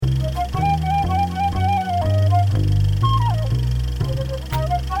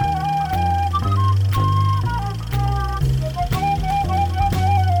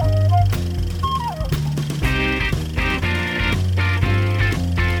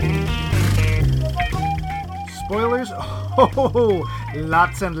Oh,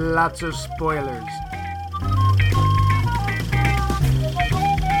 lots and lots of spoilers.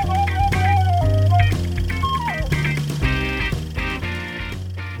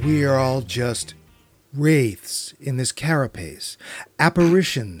 We are all just wraiths in this carapace,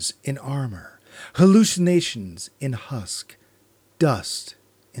 apparitions in armor, hallucinations in husk, dust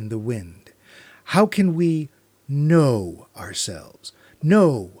in the wind. How can we know ourselves?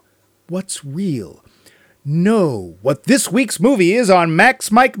 Know what's real? Know what this week's movie is on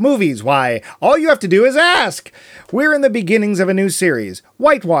Max Mike Movies? Why, all you have to do is ask. We're in the beginnings of a new series,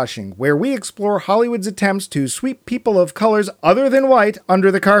 Whitewashing, where we explore Hollywood's attempts to sweep people of colors other than white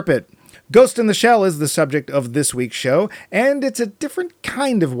under the carpet. Ghost in the Shell is the subject of this week's show, and it's a different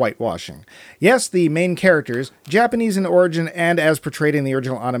kind of whitewashing. Yes, the main characters, Japanese in origin and as portrayed in the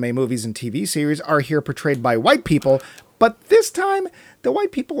original anime movies and TV series, are here portrayed by white people, but this time, the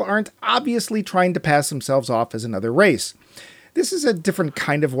white people aren't obviously trying to pass themselves off as another race. This is a different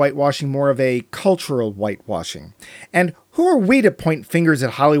kind of whitewashing, more of a cultural whitewashing. And who are we to point fingers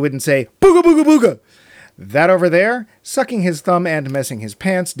at Hollywood and say, booga booga booga? That over there, sucking his thumb and messing his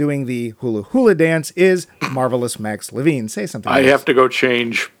pants, doing the hula hula dance, is Marvelous Max Levine. Say something. I have to go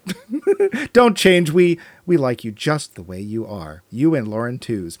change. Don't change. We like you just the way you are. You and Lauren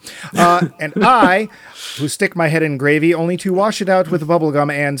Tews. And I, who stick my head in gravy only to wash it out with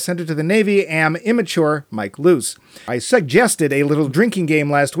bubblegum and send it to the Navy, am immature Mike Luce. I suggested a little drinking game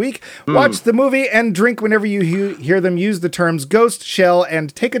last week. Watch the movie and drink whenever you hear them use the terms ghost, shell,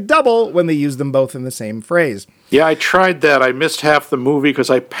 and take a double when they use them both in the same phrase. Yeah, I tried that. I missed half the movie because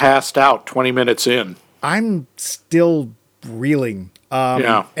I passed out 20 minutes in. I'm still reeling.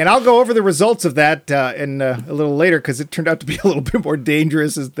 Yeah. And I'll go over the results of that in a little later because it turned out to be a little bit more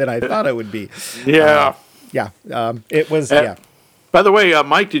dangerous than I thought it would be. Yeah. It was, yeah. By the way,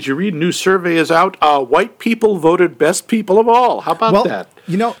 Mike, did you read a new survey is out? White people voted best people of all. How about that?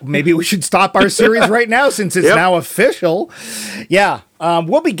 You know, maybe we should stop our series right now since it's now official. Yeah.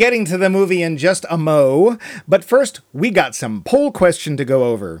 We'll be getting to the movie in just a mo. But first, we got some poll question to go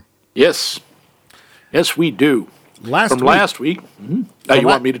over. Yes. Yes, we do. Last week. Mm-hmm. You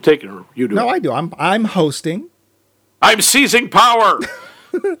want me to take it, or you do? No, I do. I'm hosting. I'm seizing power.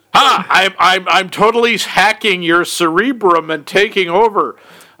 I'm totally hacking your cerebrum and taking over.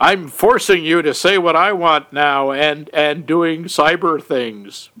 I'm forcing you to say what I want now and doing cyber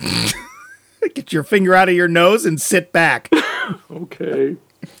things. Get your finger out of your nose and sit back. Okay.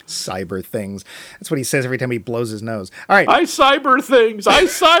 Cyber things. That's what he says every time he blows his nose. All right. I cyber things. I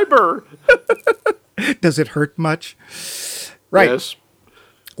cyber. Does it hurt much? Right. Yes.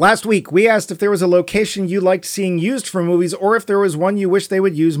 Last week, we asked if there was a location you liked seeing used for movies or if there was one you wish they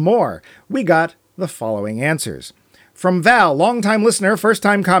would use more. We got the following answers. From Val, longtime listener,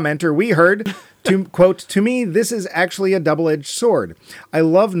 first-time commenter, we heard, quote, "To me, this is actually a double-edged sword. I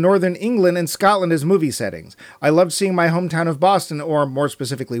love Northern England and Scotland as movie settings. I loved seeing my hometown of Boston, or more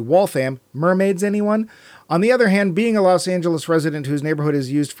specifically Waltham. Mermaids, anyone? On the other hand, being a Los Angeles resident whose neighborhood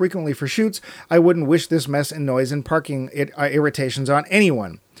is used frequently for shoots, I wouldn't wish this mess and noise and parking irritations on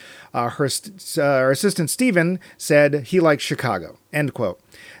anyone." Her assistant Steven said he likes Chicago, end quote.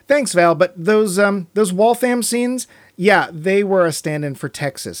 Thanks, Val, but those Waltham scenes, yeah, they were a stand-in for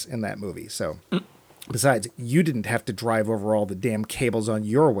Texas in that movie, so. Besides, you didn't have to drive over all the damn cables on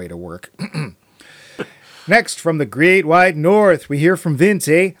your way to work. Next, from the Great Wide North, we hear from Vince,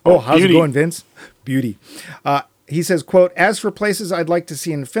 eh? Oh, how's beauty. It going, Vince? Beauty. He says, quote, "As for places I'd like to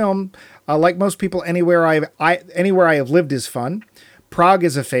see in film, like most people, anywhere I have lived is fun. Prague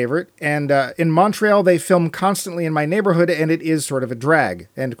is a favorite, and in Montreal, they film constantly in my neighborhood, and it is sort of a drag,"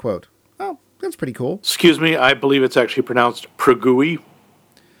 end quote. Oh, that's pretty cool. Excuse me, I believe it's actually pronounced Pragui.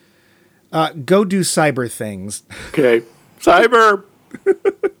 Go do cyber things. Okay. Cyber.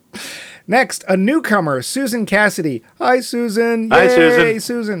 Next, a newcomer, Susan Cassidy. Hi, Susan. Hi, Yay,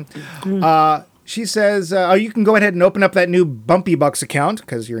 Susan. She says, you can go ahead and open up that new Bumpy Bucks account,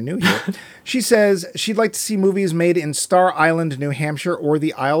 because you're new here. She says she'd like to see movies made in Star Island, New Hampshire, or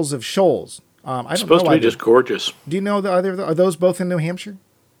the Isles of Shoals. I don't supposed know to be just gorgeous. Do you know, are those both in New Hampshire?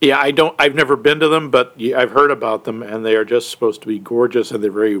 Yeah, I've never been to them, but I've heard about them, and they are just supposed to be gorgeous, and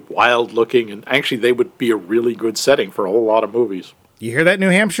they're very wild looking, and actually they would be a really good setting for a whole lot of movies. You hear that, New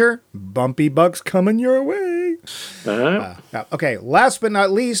Hampshire? Bumpy Bucks coming your way. Okay, last but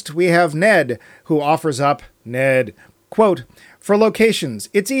not least, we have Ned, who offers up, Ned, quote, "For locations,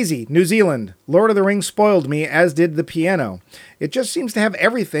 it's easy. New Zealand. Lord of the Rings spoiled me, as did the piano. It just seems to have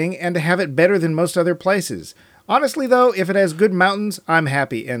everything and to have it better than most other places. Honestly, though, if it has good mountains, I'm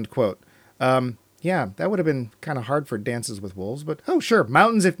happy," end quote. Yeah, that would have been kind of hard for Dances with Wolves, but oh, sure,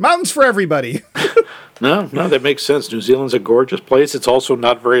 mountains for everybody. No, that makes sense. New Zealand's a gorgeous place. It's also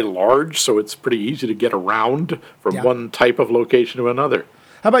not very large, so it's pretty easy to get around from one type of location to another.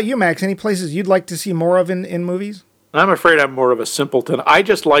 How about you, Max? Any places you'd like to see more of in movies? I'm afraid I'm more of a simpleton. I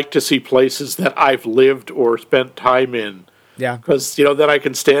just like to see places that I've lived or spent time in. Yeah. Because, then I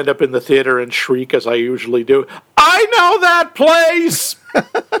can stand up in the theater and shriek as I usually do. I know that place!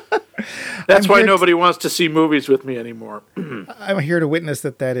 That's why nobody wants to see movies with me anymore. I'm here to witness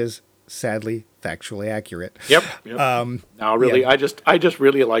that is sadly factually accurate. Yep. No, really, yeah. I just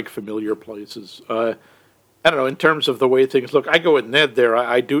really like familiar places. I don't know, in terms of the way things look. I go with Ned there.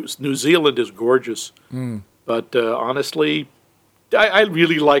 I do. New Zealand is gorgeous. But honestly, I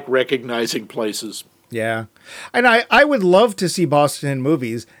really like recognizing places. Yeah. And I would love to see Boston in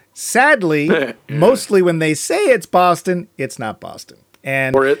movies. Sadly, mostly when they say it's Boston, it's not Boston.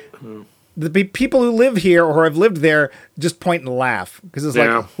 And the people who live here or have lived there just point and laugh. Because it's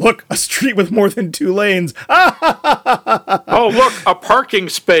like, look, a street with more than 2 lanes. Oh, look, a parking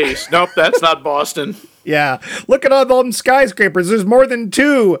space. Nope, that's not Boston. Yeah. Look at all them skyscrapers. There's more than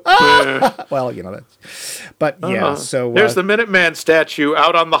 2. Well, that's... But, yeah, so... There's the Minuteman statue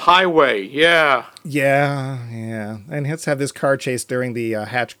out on the highway. Yeah. Yeah. And let's have this car chase during the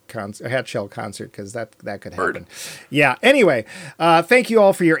Hatch Shell concert, because that could happen. Yeah. Anyway, thank you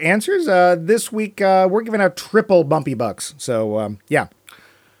all for your answers. This week, we're giving out triple Bumpy Bucks. So, yeah.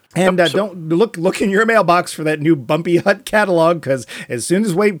 And don't look in your mailbox for that new Bumpy Hut catalog, because as soon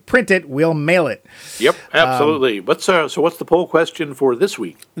as we print it, we'll mail it. Yep, absolutely. What's the poll question for this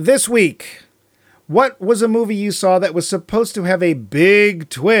week? This week, what was a movie you saw that was supposed to have a big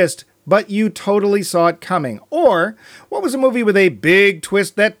twist, but you totally saw it coming? Or what was a movie with a big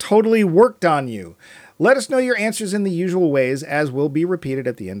twist that totally worked on you? Let us know your answers in the usual ways, as will be repeated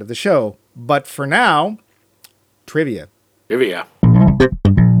at the end of the show. But for now, trivia.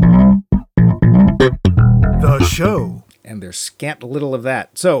 The show. And there's scant little of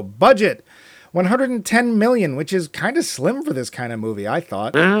that. So, budget, $110 million, which is kind of slim for this kind of movie, I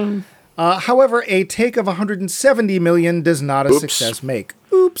thought. However, a take of $170 million does not a success make.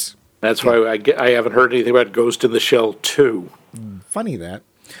 Oops. That's why I haven't heard anything about Ghost in the Shell 2. Funny that.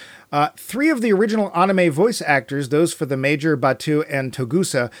 3 of the original anime voice actors, those for the Major, Batu, and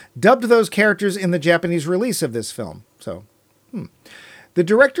Togusa, dubbed those characters in the Japanese release of this film. So, The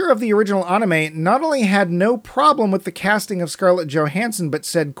director of the original anime not only had no problem with the casting of Scarlett Johansson, but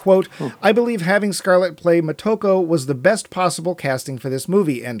said, quote, I believe having Scarlett play Motoko was the best possible casting for this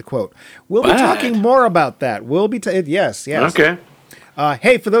movie, end quote. We'll be talking more about that. Yes. Okay.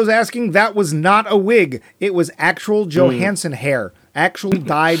 Hey, for those asking, that was not a wig. It was actual Johansson hair. Actual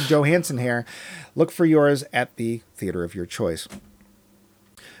dyed Johansson hair. Look for yours at the theater of your choice.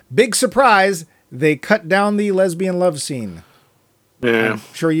 Big surprise, they cut down the lesbian love scene. Yeah. I'm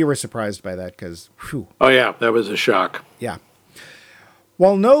sure you were surprised by that because, whew. Oh, yeah, that was a shock. Yeah.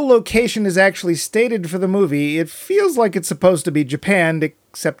 While no location is actually stated for the movie, it feels like it's supposed to be Japan,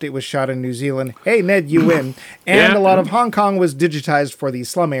 except it was shot in New Zealand. Hey, Ned, you win. And a lot of Hong Kong was digitized for the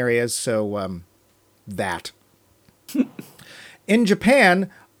slum areas, so that. In Japan,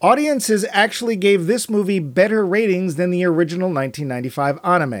 audiences actually gave this movie better ratings than the original 1995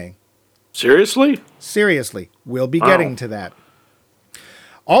 anime. Seriously? Seriously. We'll be getting to that.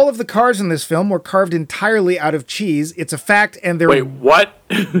 All of the cars in this film were carved entirely out of cheese. It's a fact, and there what?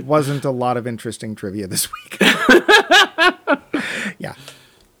 wasn't a lot of interesting trivia this week. Yeah.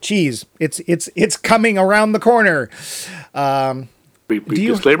 Cheese. It's coming around the corner.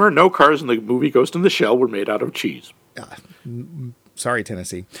 Disclaimer, no cars in the movie Ghost in the Shell were made out of cheese. Sorry,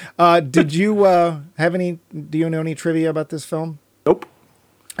 Tennessee. Do you know any trivia about this film? Nope.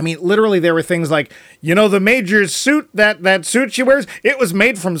 I mean, literally, there were things like, the Major's suit, that suit she wears, it was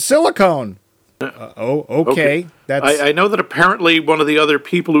made from silicone. Okay. I know that apparently one of the other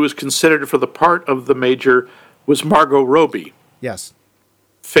people who was considered for the part of the Major was Margot Robbie. Yes.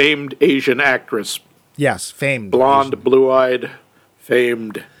 Famed Asian actress. Yes, famed. Blonde, Asian. Blue-eyed,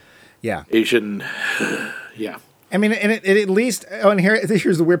 famed. Yeah. Asian. Yeah. I mean, and it at least, and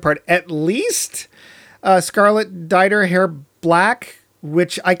here's the weird part, at least Scarlett dyed her hair black,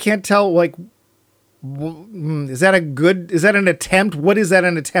 which I can't tell, like, is that an attempt? What is that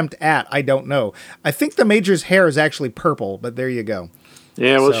an attempt at? I don't know. I think the Major's hair is actually purple, but there you go.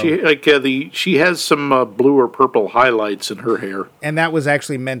 Yeah, well, she has some blue or purple highlights in her hair. And that was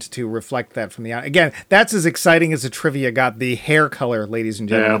actually meant to reflect that from the out. Again, that's as exciting as the trivia got. The hair color, ladies and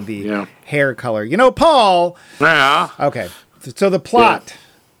gentlemen, hair color. Paul. Yeah. Okay. So the plot.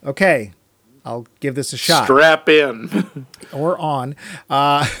 Yeah. Okay. I'll give this a shot. Strap in. Or on.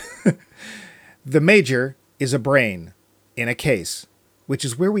 The Major is a brain in a case, which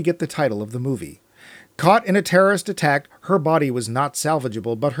is where we get the title of the movie. Caught in a terrorist attack, her body was not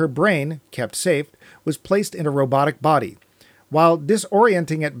salvageable, but her brain, kept safe, was placed in a robotic body. While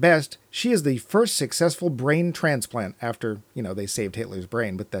disorienting at best, she is the first successful brain transplant after, they saved Hitler's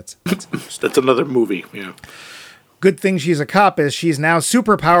brain, but that's another movie, yeah. Good thing she's a cop, as she's now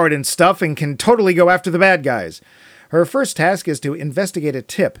superpowered and stuff and can totally go after the bad guys. Her first task is to investigate a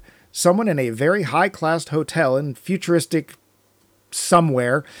tip. Someone in a very high-class hotel in futuristic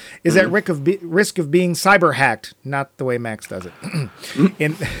somewhere is at risk of being cyber hacked. Not the way Max does it.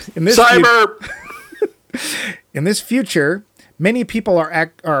 in this cyber! In this future, many people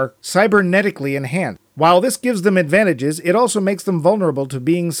are cybernetically enhanced. While this gives them advantages, it also makes them vulnerable to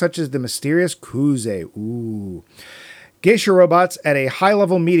beings such as the mysterious Kuze. Ooh. Geisha robots at a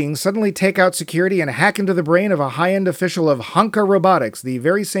high-level meeting suddenly take out security and hack into the brain of a high-end official of Hanka Robotics, the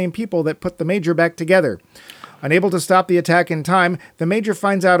very same people that put the Major back together. Unable to stop the attack in time, the Major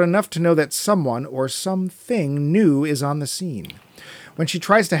finds out enough to know that someone or something new is on the scene. When she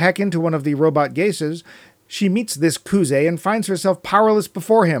tries to hack into one of the robot geishas, she meets this Kuze and finds herself powerless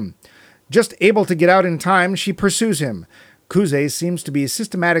before him. Just able to get out in time, she pursues him. Kuze seems to be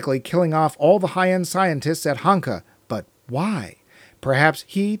systematically killing off all the high-end scientists at Hanka. But why? Perhaps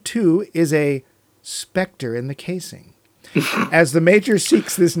he, too, is a specter in the casing. As the Major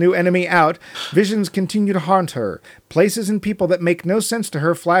seeks this new enemy out, visions continue to haunt her. Places and people that make no sense to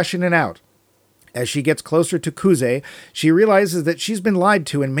her flash in and out. As she gets closer to Kuze, she realizes that she's been lied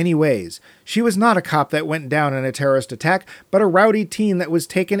to in many ways. She was not a cop that went down in a terrorist attack, but a rowdy teen that was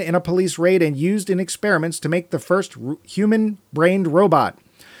taken in a police raid and used in experiments to make the first human-brained robot.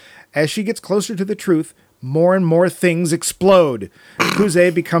 As she gets closer to the truth, more and more things explode.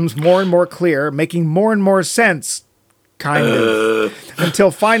 Kuze becomes more and more clear, making more and more sense. Kind of.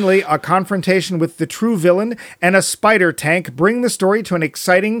 Until finally, a confrontation with the true villain and a spider tank bring the story to an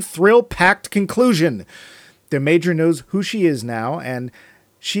exciting, thrill-packed conclusion. The Major knows who she is now, and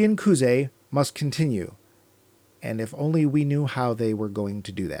she and Kuze must continue. And if only we knew how they were going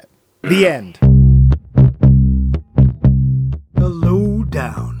to do that. The end. The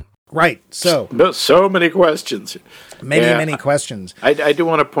lowdown. Right, so many questions. Many questions. I do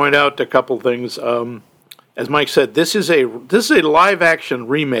want to point out a couple things. As Mike said, this is a live-action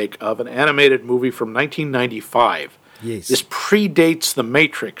remake of an animated movie from 1995. Yes. This predates The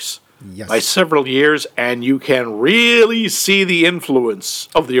Matrix by several years, and you can really see the influence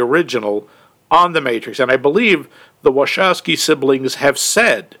of the original on The Matrix. And I believe the Wachowski siblings have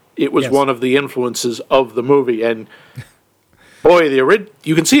said it was one of the influences of the movie. And boy,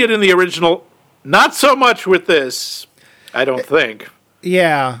 you can see it in the original. Not so much with this, I don't think.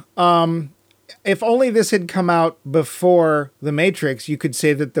 Yeah. If only this had come out before The Matrix, you could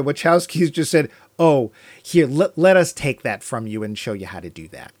say that the Wachowskis just said, oh, here, let us take that from you and show you how to do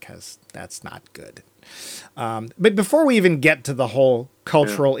that, because that's not good. But before we even get to the whole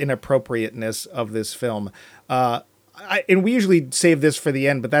cultural inappropriateness of this film, and we usually save this for the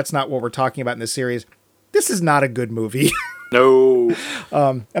end, but that's not what we're talking about in this series. This is not a good movie. No.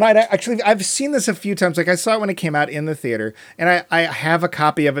 And I've seen this a few times. Like, I saw it when it came out in the theater, and I have a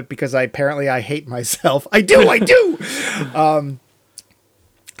copy of it because I hate myself. I do.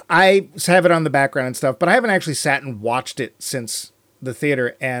 I have it on the background and stuff, but I haven't actually sat and watched it since the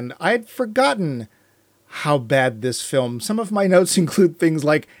theater, and I'd forgotten how bad this film. Some of my notes include things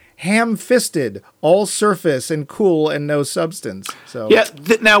like ham-fisted, all surface and cool and no substance. So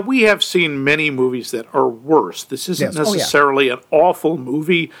now we have seen many movies that are worse. This isn't necessarily an awful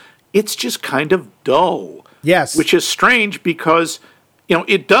movie. It's just kind of dull. Yes. Which is strange because,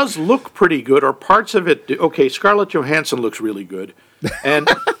 it does look pretty good, or parts of it. Okay, Scarlett Johansson looks really good. And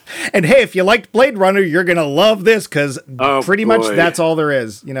and hey, if you liked Blade Runner, you're going to love this, because pretty much that's all there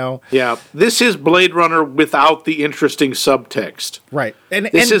is, Yeah, this is Blade Runner without the interesting subtext. Right.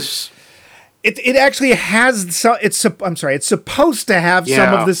 It actually has it's supposed to have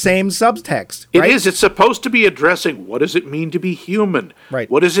some of the same subtext. Right? It is. It's supposed to be addressing what does it mean to be human? Right.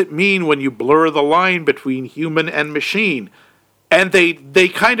 What does it mean when you blur the line between human and machine? And they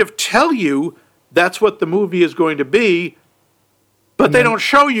kind of tell you that's what the movie is going to be, but they don't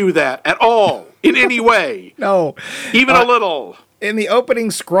show you that at all in any way. No. Even a little. In the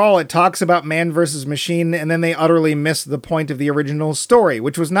opening scroll, it talks about man versus machine, and then they utterly miss the point of the original story,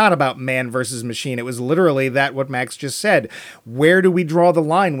 which was not about man versus machine. It was literally what Max just said. Where do we draw the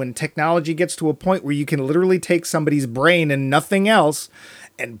line when technology gets to a point where you can literally take somebody's brain and nothing else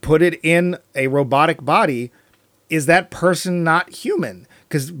and put it in a robotic body? Is that person not human?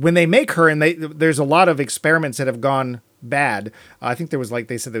 Because when they make her, and there's a lot of experiments that have gone bad. I think there was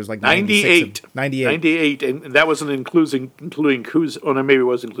they said there was 98. 98. 98, and that wasn't including Kuz. Oh, no, maybe it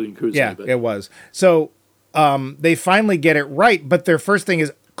was including Kuz. Yeah, it was. So they finally get it right, but their first thing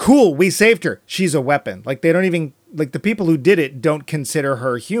is, cool, we saved her. She's a weapon. They don't even, the people who did it don't consider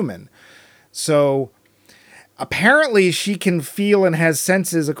her human. So apparently she can feel and has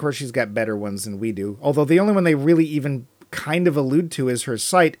senses. Of course, she's got better ones than we do. Although the only one they really even kind of allude to is her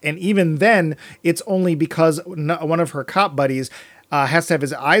sight. And even then, it's only because one of her cop buddies has to have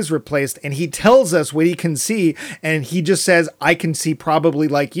his eyes replaced. And he tells us what he can see. And he just says, I can see probably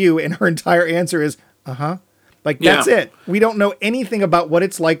like you. And her entire answer is, uh-huh. That's it. We don't know anything about what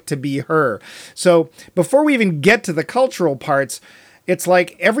it's like to be her. So before we even get to the cultural parts, it's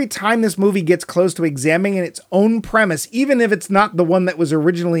every time this movie gets close to examining its own premise, even if it's not the one that was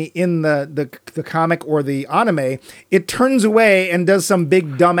originally in the comic or the anime, it turns away and does some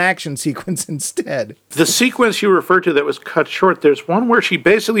big dumb action sequence instead. The sequence you referred to that was cut short, there's one where she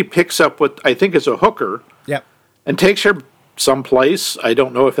basically picks up what I think is a hooker. Yep. And takes her someplace. I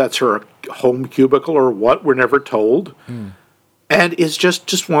don't know if that's her home cubicle or what. We're never told. And is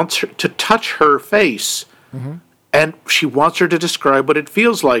just wants her to touch her face. Mm-hmm. And she wants her to describe what it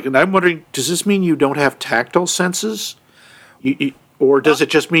feels like. And I'm wondering, does this mean you don't have tactile senses? Or does it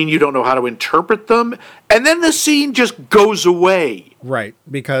just mean you don't know how to interpret them? And then the scene just goes away. Right,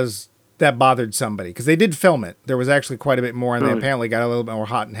 because that bothered somebody. Because they did film it. There was actually quite a bit more, and they apparently got a little bit more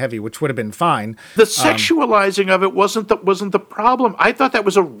hot and heavy, which would have been fine. The sexualizing of it wasn't the problem. I thought that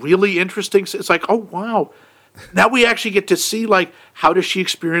was a really interesting... It's oh, wow. Now we actually get to see, how does she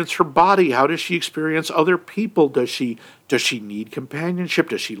experience her body? How does she experience other people? Does she need companionship?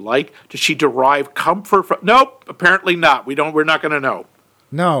 Does she derive comfort from... Nope, apparently not. We're not going to know.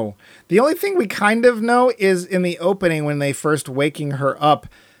 No. The only thing we kind of know is in the opening when they first waking her up,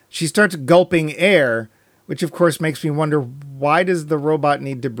 she starts gulping air, which of course makes me wonder, why does the robot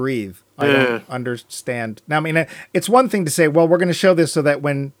need to breathe? I don't understand. Now, I mean, it's one thing to say, well, we're going to show this so that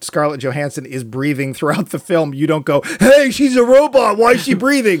when Scarlett Johansson is breathing throughout the film, you don't go, hey, she's a robot, why is she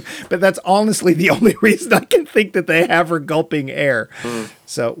breathing? But that's honestly the only reason I can think that they have her gulping air.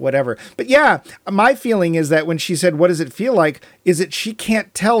 So whatever. But yeah, my feeling is that when she said, what does it feel like? Is that she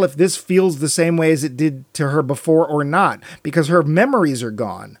can't tell if this feels the same way as it did to her before or not, because her memories are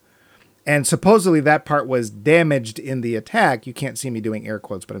gone. And supposedly that part was damaged in the attack. You can't see me doing air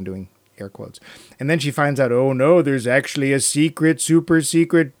quotes, but I'm doing air quotes. And then she finds out, oh no, there's actually a super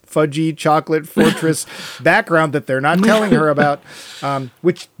secret fudgy chocolate fortress background that they're not telling her about,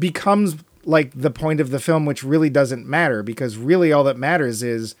 which becomes the point of the film, which really doesn't matter, because really all that matters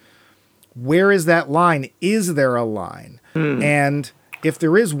is, where is that line? Is there a line? And if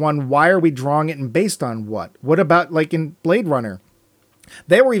there is one, why are we drawing it and based on what? What about in Blade Runner?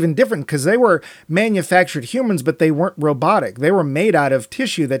 They were even different because they were manufactured humans, but they weren't robotic. They were made out of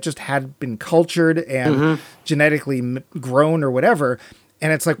tissue that just had been cultured and genetically grown or whatever.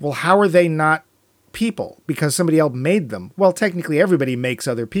 And it's well, how are they not people? Because somebody else made them. Well, technically everybody makes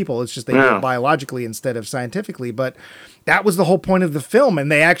other people. It's just they do it biologically instead of scientifically. But that was the whole point of the film. And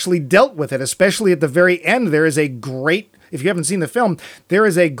they actually dealt with it, especially at the very end. There is a great... If you haven't seen the film, there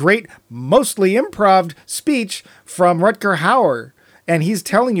is a great, mostly improv speech from Rutger Hauer. And he's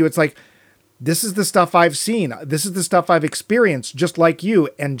telling you, it's this is the stuff I've seen. This is the stuff I've experienced, just like you.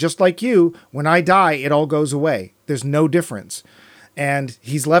 And just like you, when I die, it all goes away. There's no difference. And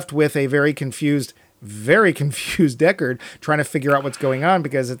he's left with a very confused Deckard trying to figure out what's going on,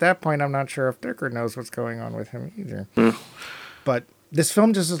 because at that point, I'm not sure if Deckard knows what's going on with him either. But this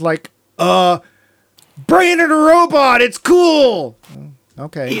film just is bring in a robot. It's cool.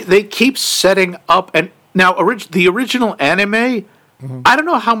 Okay. They keep setting up. And now, the original anime... I don't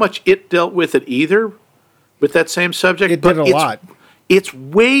know how much it dealt with it either, with that same subject. It did a lot. It's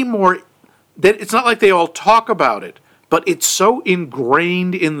way more... It's not like they all talk about it, but it's so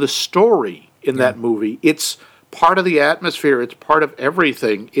ingrained in the story in that movie. It's part of the atmosphere. It's part of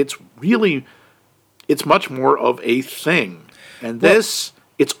everything. It's much more of a thing. And it's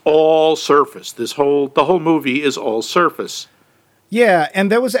all surface. The whole movie is all surface. Yeah,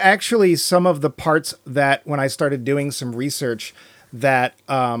 and there was actually some of the parts that, when I started doing some research, that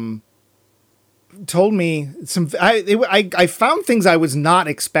told me I found things I was not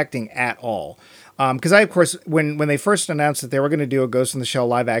expecting at all. Because I, of course, when they first announced that they were going to do a Ghost in the Shell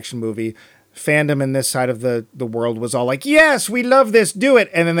live action movie, fandom in this side of the world was all yes, we love this, do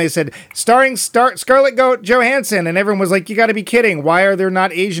it. And then they said, starring Scarlett Johansson, and everyone was you got to be kidding. Why are there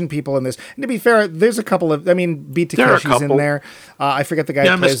not Asian people in this? And to be fair, there's a couple of, Beat Takeshi's in there. I forget the guy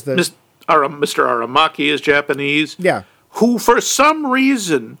who plays Mr. Aramaki is Japanese. Yeah. Who, for some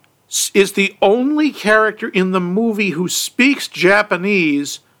reason, is the only character in the movie who speaks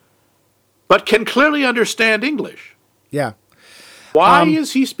Japanese but can clearly understand English. Yeah. Why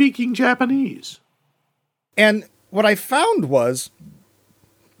is he speaking Japanese? And what I found was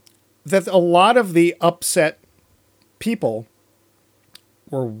that a lot of the upset people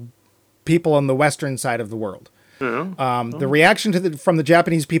were people on the Western side of the world. The reaction from the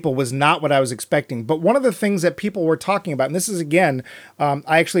Japanese people was not what I was expecting. But one of the things that people were talking about, and this is again,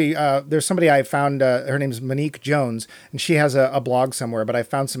 there's somebody I found, her name's Monique Jones, and she has a blog somewhere, but I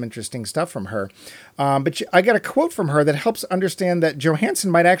found some interesting stuff from her. I got a quote from her that helps understand that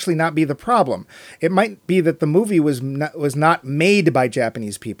Johansson might actually not be the problem. It might be that the movie was not made by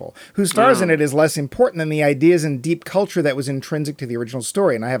Japanese people. Who stars in it is less important than the ideas and deep culture that was intrinsic to the original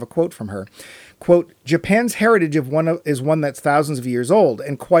story. And I have a quote from her. Quote, Japan's heritage is one that's thousands of years old,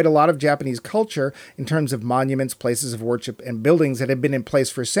 and quite a lot of Japanese culture, in terms of monuments, places of worship, and buildings that had been in place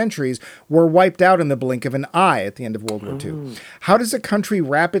for centuries, were wiped out in the blink of an eye at the end of World War II. How does a country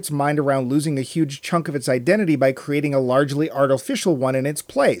wrap its mind around losing a huge chunk of its identity by creating a largely artificial one in its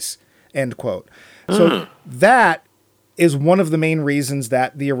place? End quote. So that is one of the main reasons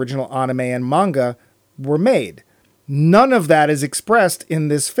that the original anime and manga were made. None of that is expressed in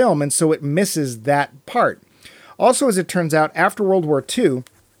this film, and so it misses that part. Also, as it turns out, after World War II,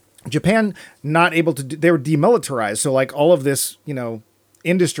 Japan not able to they were demilitarized, so like all of this,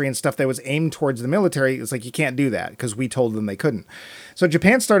 industry and stuff that was aimed towards the military, it's like you can't do that because we told them they couldn't. So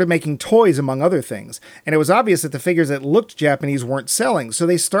Japan started making toys, among other things, and it was obvious that the figures that looked Japanese weren't selling, so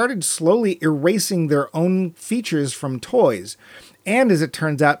they started slowly erasing their own features from toys, and as it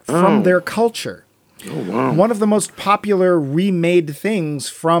turns out, from their culture. Oh, wow. One of the most popular remade things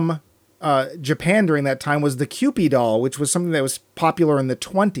from Japan during that time was the Kewpie doll, which was something that was popular in the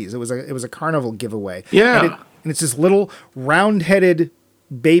 1920s. It was a carnival giveaway. Yeah. And it's this little round-headed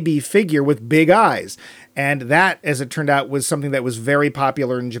baby figure with big eyes. And that, as it turned out, was something that was very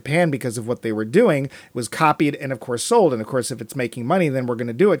popular in Japan because of what they were doing. It was copied and, of course, sold. And, of course, if it's making money, then we're going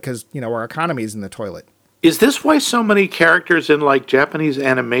to do it because, our economy is in the toilet. Is this why so many characters in, Japanese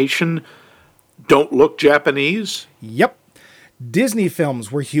animation don't look Japanese? Yep. Disney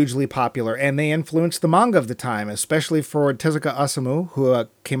films were hugely popular, and they influenced the manga of the time, especially for Tezuka Osamu, who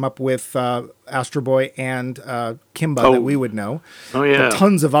came up with Astro Boy and Kimba that we would know. Oh, yeah. But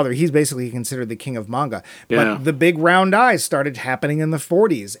tons of other. He's basically considered the king of manga. Yeah. But the big round eyes started happening in the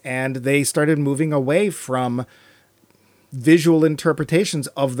 40s, and they started moving away from visual interpretations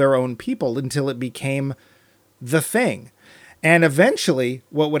of their own people until it became the thing. And eventually,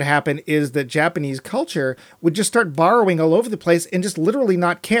 what would happen is that Japanese culture would just start borrowing all over the place and just literally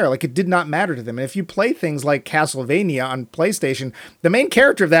not care. Like, it did not matter to them. And if you play things like Castlevania on PlayStation, the main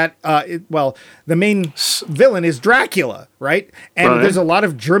character of that, the main villain is Dracula, right? And there's a lot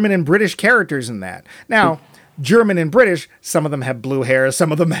of German and British characters in that. Now, German and British, some of them have blue hair,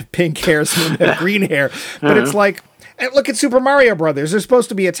 some of them have pink hair, some of them have green hair. But it's like, look at Super Mario Brothers. They're supposed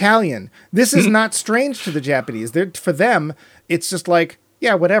to be Italian. This is not strange to the Japanese. For them, it's just like,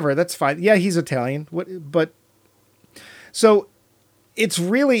 yeah, whatever. That's fine. Yeah, he's Italian. So it's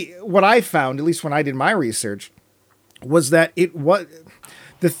really what I found, at least when I did my research, was that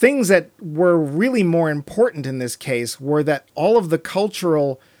the things that were really more important in this case were that all of the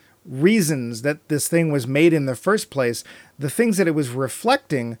cultural reasons that this thing was made in the first place, the things that it was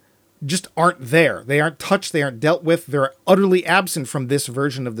reflecting just aren't there. They aren't touched. They aren't dealt with. They're utterly absent from this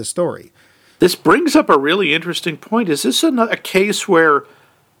version of the story. This brings up a really interesting point. Is this a case where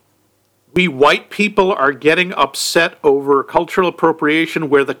we white people are getting upset over cultural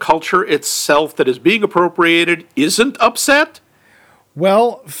appropriation where the culture itself that is being appropriated isn't upset?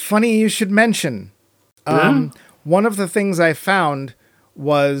 Well, funny you should mention. One of the things I found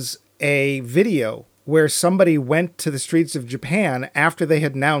was a video where somebody went to the streets of Japan after they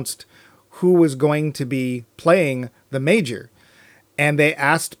had announced who was going to be playing the major. And they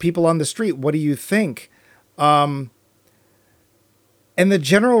asked people on the street, what do you think? And the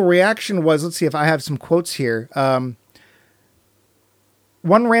general reaction was, let's see if I have some quotes here.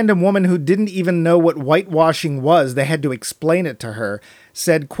 One random woman who didn't even know what whitewashing was, they had to explain it to her,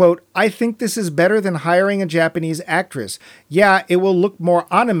 said, quote, I think this is better than hiring a Japanese actress. Yeah, it will look more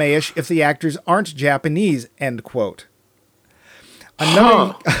anime-ish if the actors aren't Japanese, end quote.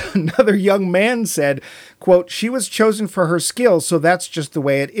 Another young man said, quote, she was chosen for her skills, so that's just the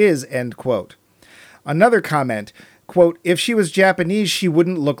way it is, end quote. Another comment, quote, if she was Japanese, she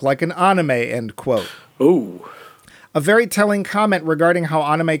wouldn't look like an anime, end quote. Ooh. A very telling comment regarding how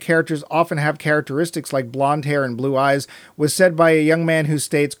anime characters often have characteristics like blonde hair and blue eyes was said by a young man who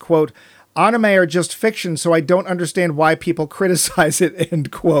states, quote, anime are just fiction, so I don't understand why people criticize it,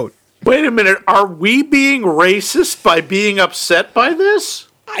 end quote. Wait a minute. Are we being racist by being upset by this?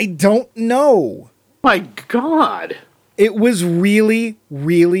 I don't know. My God. It was really,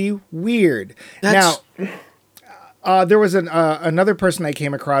 really weird. Now, there was another person I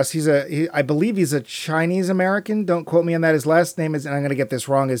came across. I believe he's a Chinese American. Don't quote me on that. His last name is, and I'm going to get this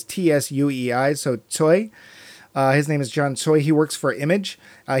wrong, is Tsuei. So Tsui. His name is John Tsui. He works for Image.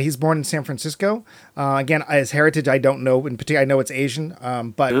 He's born in San Francisco. Again, his heritage I don't know. In particular, I know it's Asian.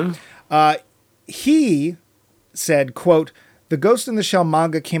 But he said, quote, "The Ghost in the Shell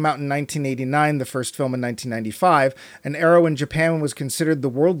manga came out in 1989, the first film in 1995, an era when Japan was considered the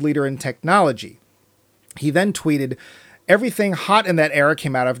world leader in technology." He then tweeted, "Everything hot in that era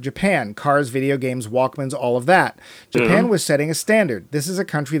came out of Japan. Cars, video games, Walkmans, all of that. Japan was setting a standard. This is a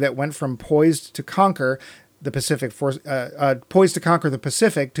country that went from poised to conquer the Pacific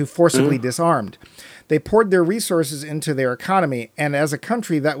to forcibly disarmed. They poured their resources into their economy, and as a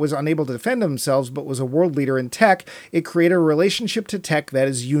country that was unable to defend themselves but was a world leader in tech, it created a relationship to tech that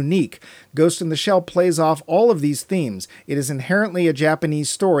is unique. Ghost in the Shell plays off all of these themes. It is inherently a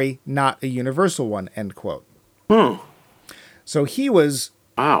Japanese story, not a universal one," end quote. So he was...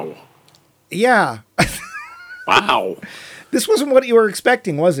 Wow. Yeah. Wow. This wasn't what you were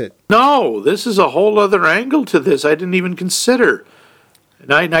expecting, was it? No, this is a whole other angle to this I didn't even consider.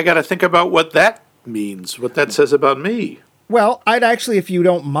 And I got to think about what that means, what that says about me. Well, I'd actually, if you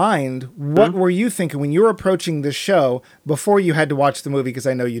don't mind, what were you thinking when you were approaching the show before you had to watch the movie? Because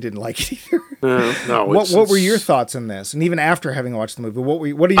I know you didn't like it either. No. What were your thoughts on this? And even after having watched the movie,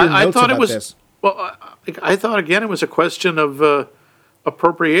 what are your notes about this? Well, I thought, again, it was a question of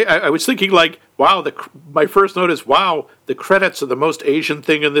appropriate. I was thinking, like, wow, my first note is, wow, the credits are the most Asian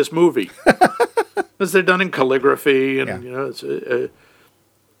thing in this movie. Because they're done in calligraphy, and, you know, it's...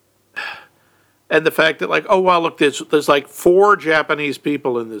 and the fact that, like, oh, wow, look, there's like 4 Japanese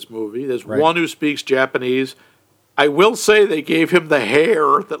people in this movie. There's one who speaks Japanese. I will say they gave him the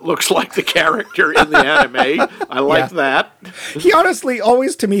hair that looks like the character in the anime. I like that. He honestly,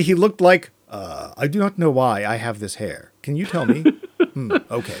 always to me, he looked like, I do not know why I have this hair. Can you tell me?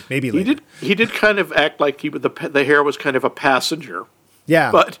 Okay, maybe later. He did kind of act like the hair was kind of a passenger.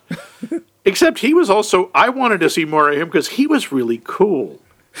 Yeah. But, except he was also, I wanted to see more of him because he was really cool.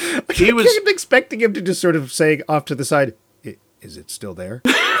 I kept expecting him to just sort of say off to the side, "Is it still there?"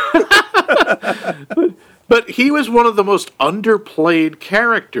 But he was one of the most underplayed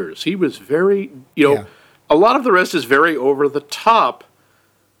characters. He was very, a lot of the rest is very over the top.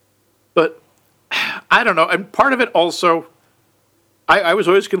 But I don't know. And part of it also, I was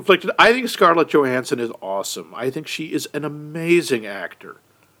always conflicted. I think Scarlett Johansson is awesome. I think she is an amazing actor.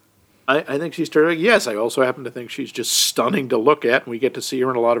 I think she's terrific. Yes, I also happen to think she's just stunning to look at, and we get to see her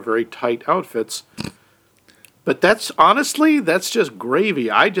in a lot of very tight outfits. But that's just gravy.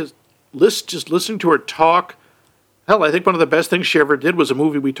 Just listening to her talk. Hell, I think one of the best things she ever did was a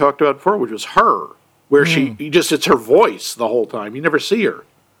movie we talked about before, which was Her, where it's her voice the whole time. You never see her.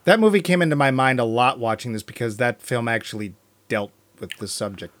 That movie came into my mind a lot watching this because that film actually dealt with the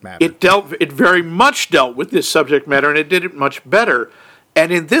subject matter. It very much dealt with this subject matter, and it did it much better.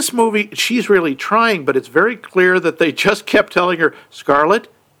 And in this movie, she's really trying, but it's very clear that they just kept telling her,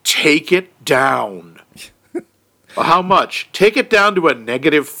 Scarlett, take it down. How much? Take it down to a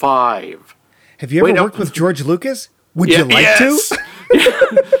 -5. Have you ever worked with George Lucas? Would you like to?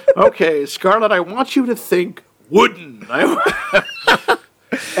 Okay, Scarlett, I want you to think wooden.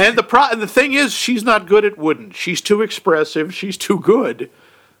 And the thing is, she's not good at wooden. She's too expressive. She's too good.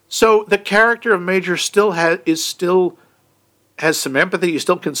 So the character of Major still has some empathy. You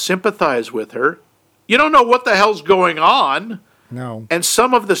still can sympathize with her. You don't know what the hell's going on. No. And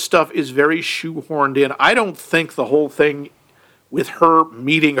some of the stuff is very shoehorned in. I don't think the whole thing with her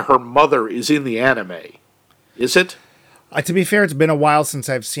meeting her mother is in the anime. Is it? To be fair, it's been a while since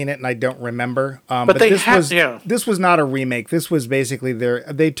I've seen it, and I don't remember. But this was not a remake. This was basically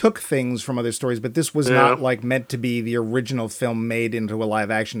they took things from other stories, but this was not like meant to be the original film made into a live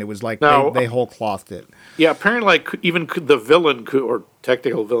action. It was like they whole clothed it. Yeah, apparently, like even the villain or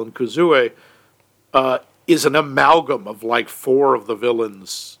technical villain Kuzue is an amalgam of like 4 of the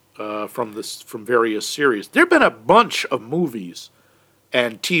villains from various series. There've been a bunch of movies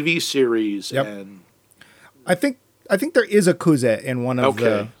and TV series, and I think there is a Kuze in one of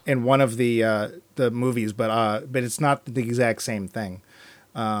the movies, but it's not the exact same thing.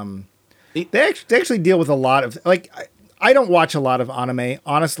 They actually deal with a lot of like I don't watch a lot of anime.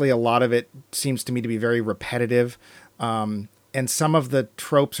 Honestly, a lot of it seems to me to be very repetitive, and some of the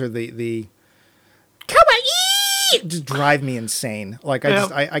tropes are the kawaii just drive me insane. Like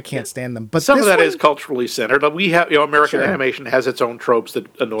I can't stand them. But some of that one, is culturally centered. We have, American animation has its own tropes that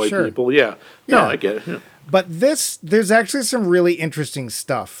annoy people. Yeah. No, I get it. Yeah. But there's actually some really interesting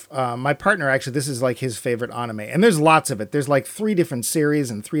stuff. My partner, actually, this is like his favorite anime. And there's lots of it. There's like 3 different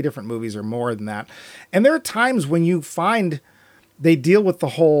series and 3 different movies or more than that. And there are times when you find they deal with the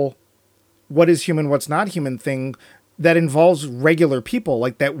whole what is human, what's not human thing that involves regular people,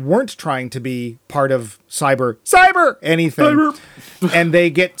 like that weren't trying to be part of cyber anything. And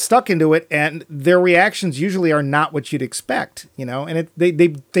they get stuck into it, and their reactions usually are not what you'd expect, and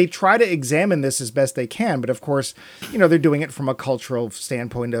they try to examine this as best they can. But of course, they're doing it from a cultural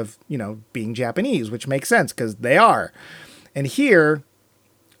standpoint of, being Japanese, which makes sense because they are. And here,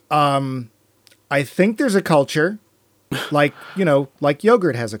 I think there's a culture like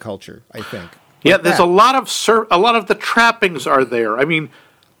yogurt has a culture, I think. Yeah, there's a lot of the trappings are there. I mean,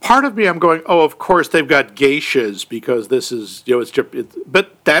 part of me, I'm going, oh, of course they've got geishas because this is,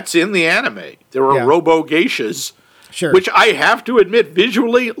 but that's in the anime. There are robo geishas, which I have to admit,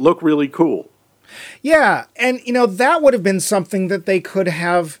 visually look really cool. Yeah, and that would have been something that they could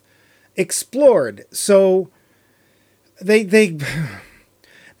have explored. So they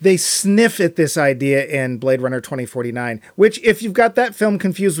sniff at this idea in Blade Runner 2049, which if you've got that film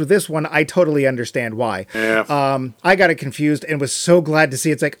confused with this one, I totally understand why. Yeah. I got it confused and was so glad to see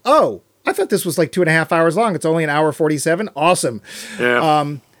it's like, oh, I thought this was like 2.5 hours long. It's only 1:47. Awesome.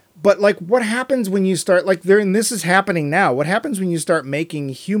 Yeah. But like, what happens when you start and this is happening now. What happens when you start making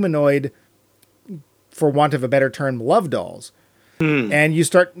humanoid, for want of a better term, love dolls? And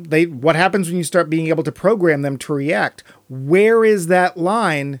what happens when you start being able to program them to react? Where is that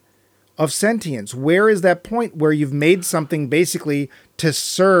line of sentience? Where is that point where you've made something basically to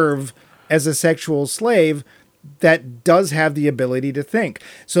serve as a sexual slave that does have the ability to think?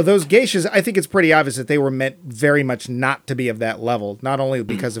 So those geishas, I think it's pretty obvious that they were meant very much not to be of that level, not only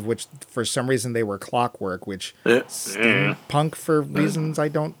because of which, for some reason, they were clockwork, which steampunk for reasons I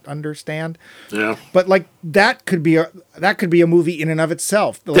don't understand. Yeah. But like that could be a movie in and of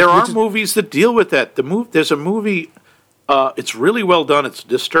itself. There are movies that deal with that. There's a movie. It's really well done. It's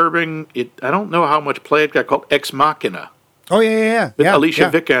disturbing. I don't know how much play it got, called Ex Machina. Oh, yeah. With Alicia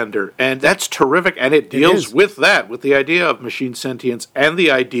Vikander. And that's terrific. And it deals with that, with the idea of machine sentience and the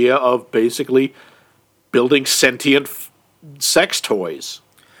idea of basically building sentient sex toys.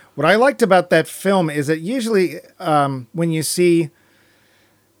 What I liked about that film is that usually when you see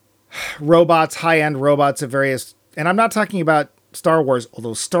robots, high-end robots of various... And I'm not talking about Star Wars,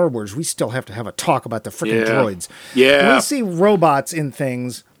 although Star Wars, we still have to have a talk about the freaking droids. Yeah. When we see robots in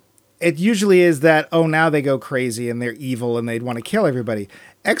things... It usually is that, oh, now they go crazy and they're evil and they'd want to kill everybody.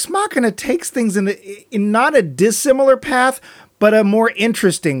 Ex Machina takes things in not a dissimilar path, but a more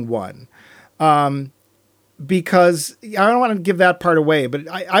interesting one. Because I don't want to give that part away, but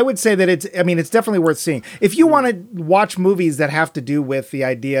I would say that it's definitely worth seeing. If you want to watch movies that have to do with the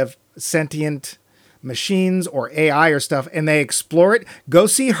idea of sentient machines or AI or stuff, and they explore it, go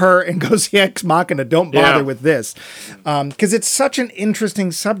see Her and go see Ex Machina. Don't bother with this. Because it's such an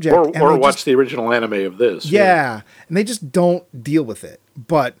interesting subject. Or watch the original anime of this. Yeah. And they just don't deal with it.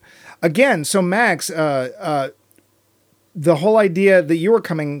 But again, so Max, the whole idea that you were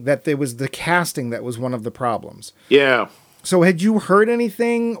coming, that there was the casting that was one of the problems. Yeah. So had you heard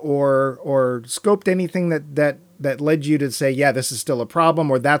anything or scoped anything that led you to say, yeah, this is still a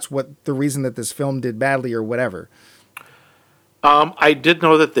problem, or that's what the reason that this film did badly or whatever? I did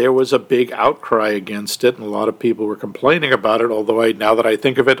know that there was a big outcry against it, and a lot of people were complaining about it, although now that I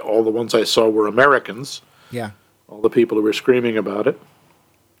think of it, all the ones I saw were Americans. Yeah. All the people who were screaming about it.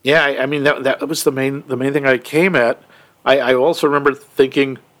 Yeah, I mean, that was the main thing I came at. I also remember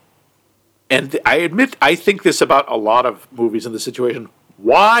thinking, and I admit I think this about a lot of movies in this situation,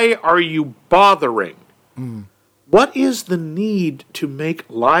 why are you bothering? What is the need to make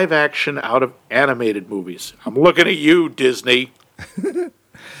live action out of animated movies? I'm looking at you, Disney.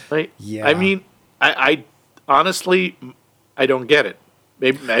 Yeah. I mean, I honestly, I don't get it.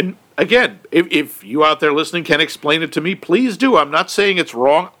 Maybe, and again, if you out there listening can explain it to me, please do. I'm not saying it's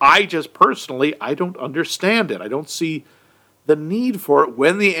wrong. I just personally, I don't understand it. I don't see the need for it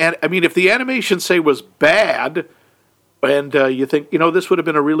when if the animation, say, was bad, and you think, this would have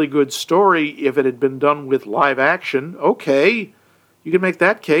been a really good story if it had been done with live action, okay, you can make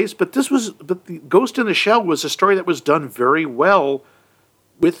that case. But the Ghost in the Shell was a story that was done very well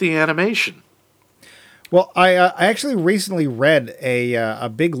with the animation. Well, I actually recently read a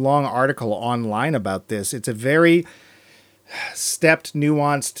big, long article online about this. It's a very stepped,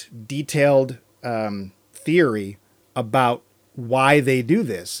 nuanced, detailed theory about why they do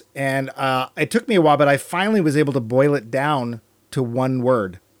this. And it took me a while, but I finally was able to boil it down to one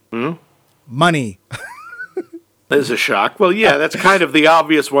word. Money. There's a shock. Well, yeah, that's kind of the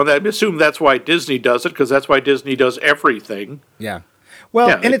obvious one. I assume that's why Disney does it, because that's why Disney does everything. Yeah. Well,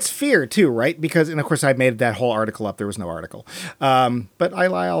 Yeah, and it's fear too, right? Because, and of course, I made that whole article up. There was no article. But I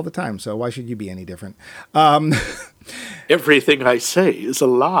lie all the time, so why should you be any different? Everything I say is a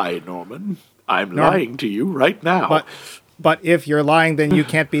lie, Norman. I'm lying to you right now. But if you're lying, then you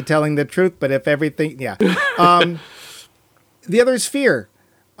can't be telling the truth. But if everything, yeah. The other is fear.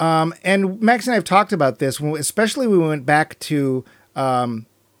 And Max and I have talked about this, especially when we went back to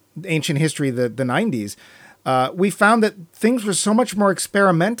ancient history, the 90s. We found that things were so much more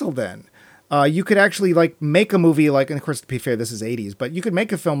experimental then. You could actually make a movie and of course, to be fair, this is 80s, but you could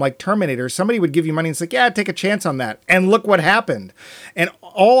make a film like Terminator. Somebody would give you money and say, yeah, take a chance on that. And look what happened. And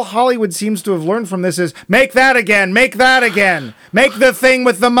all Hollywood seems to have learned from this is make that again, make the thing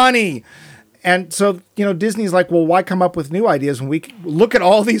with the money. And so, Disney's like, well, why come up with new ideas when we look at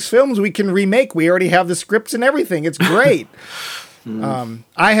all these films we can remake? We already have the scripts and everything. It's great.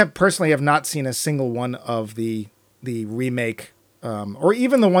 I personally have not seen a single one of the remake, or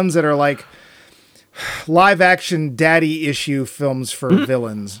even the ones that are like live action daddy issue films for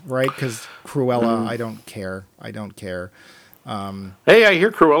villains, right? Because Cruella, I don't care. Hey, I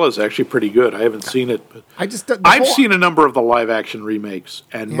hear Cruella's actually pretty good. I haven't seen it, but I've seen a number of the live action remakes,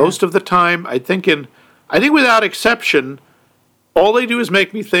 and most of the time, I think without exception, all they do is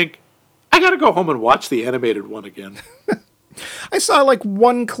make me think, I got to go home and watch the animated one again. I saw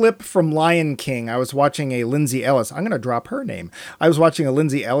one clip from Lion King. I was watching a Lindsay Ellis. I'm going to drop her name. I was watching a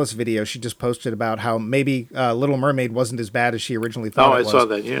Lindsay Ellis video. She just posted about how maybe Little Mermaid wasn't as bad as she originally thought it was. I saw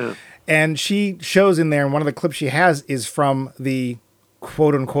that, yeah. And she shows in there, and one of the clips she has is from the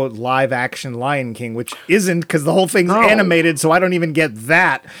quote-unquote live-action Lion King, which isn't, because the whole thing's animated, so I don't even get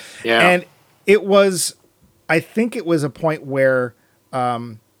that. Yeah. And it was, I think it was a point where...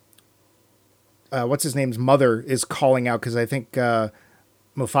 what's his name's mother is calling out because I think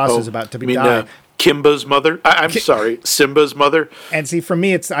Mufasa's about to be die. Kimba's mother? I'm sorry, Simba's mother? And see, for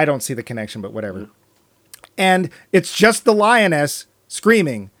me, I don't see the connection, but whatever. And it's just the lioness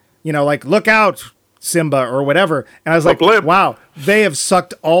screaming, look out, Simba, or whatever. And I was like, wow, they have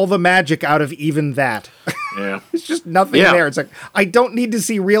sucked all the magic out of even that. Yeah. It's just nothing there. It's like, I don't need to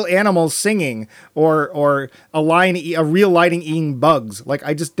see real animals singing or a real lion eating bugs.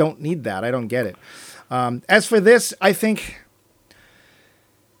 I just don't need that. I don't get it. As for this, I think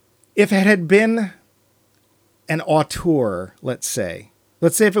if it had been an auteur, let's say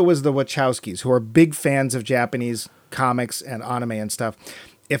if it was the Wachowskis, who are big fans of Japanese comics and anime and stuff,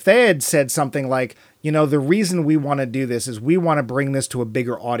 if they had said something like, the reason we want to do this is we want to bring this to a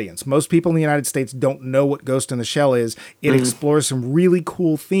bigger audience. Most people in the United States don't know what Ghost in the Shell is. It explores some really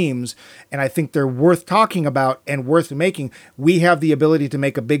cool themes, and I think they're worth talking about and worth making. We have the ability to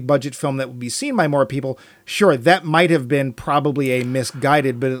make a big budget film that will be seen by more people. Sure, that might have been probably a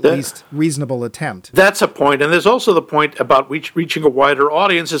misguided, but at least reasonable attempt. That's a point. And there's also the point about reaching a wider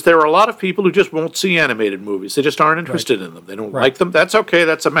audience is there are a lot of people who just won't see animated movies. They just aren't interested in them. They don't like them. That's okay.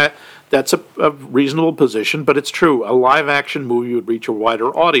 That's a reasonable position, but it's true. A live-action movie would reach a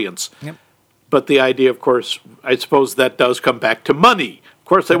wider audience. Yep. But the idea, of course, I suppose that does come back to money. Of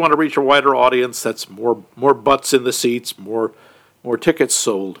course, they want to reach a wider audience. That's more butts in the seats, more tickets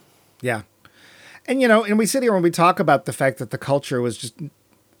sold. Yeah. And, and we sit here and we talk about the fact that the culture was just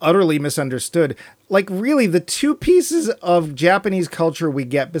utterly misunderstood. Really, the two pieces of Japanese culture we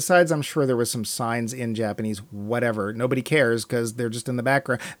get, besides I'm sure there was some signs in Japanese, whatever, nobody cares because they're just in the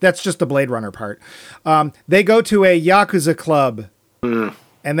background. That's just the Blade Runner part. They go to a Yakuza club and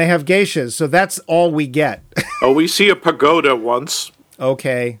they have geishas, so that's all we get. We see a pagoda once.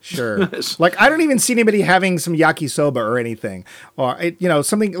 Okay, sure. I don't even see anybody having some yakisoba or anything. Or,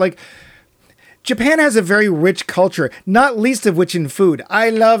 something like... Japan has a very rich culture, not least of which in food.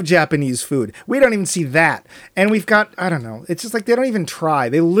 I love Japanese food. We don't even see that. And we've got, I don't know, it's just they don't even try.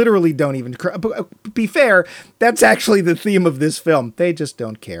 They literally don't even try. But be fair, that's actually the theme of this film. They just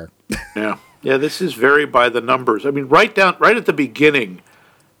don't care. Yeah. Yeah, this is very by the numbers. I mean, right at the beginning,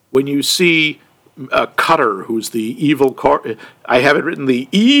 when you see Cutter, who's the evil, I have it written, the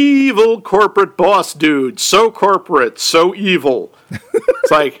evil corporate boss dude. So corporate, so evil.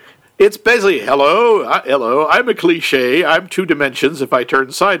 It's it's basically, hello, I'm a cliche. I'm 2 dimensions. If I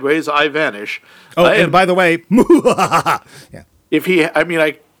turn sideways, I vanish. Oh, and by the way, yeah.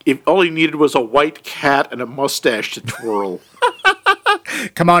 If all he needed was a white cat and a mustache to twirl.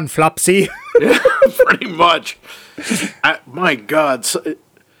 Come on, Flopsy. Yeah, pretty much. My God.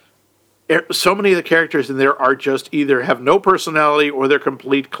 so many of the characters in there are just either have no personality or they're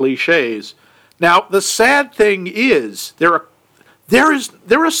complete cliches. Now, the sad thing is there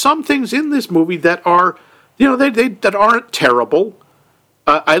are some things in this movie that are, that aren't terrible.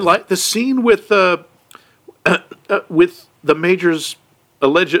 I like the scene with the Major's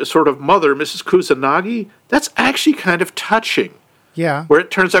alleged sort of mother, Mrs. Kusanagi. That's actually kind of touching. Yeah. Where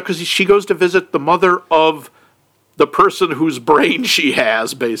it turns out, because she goes to visit the mother of the person whose brain she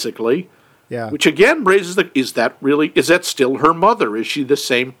has, basically. Yeah. Which again raises is that still her mother? Is she the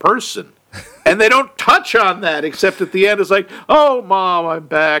same person? And they don't touch on that, except at the end it's like, oh, Mom, I'm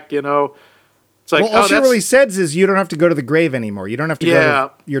back, It's like, all she really says is you don't have to go to the grave anymore. You don't have to go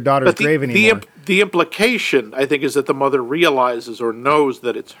to your daughter's grave anymore. The implication, I think, is that the mother realizes or knows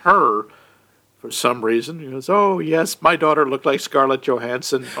that it's her for some reason. He goes, oh, yes, my daughter looked like Scarlett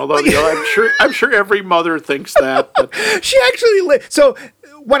Johansson. Although, I'm sure every mother thinks that. But. She actually so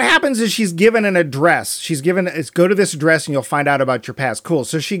what happens is she's given an address. She's given, go to this address and you'll find out about your past. Cool.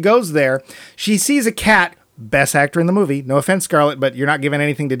 So she goes there. She sees a cat. Best actor in the movie. No offense, Scarlett, but you're not given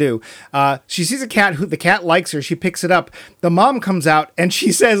anything to do. She sees a cat. The cat likes her. She picks it up. The mom comes out and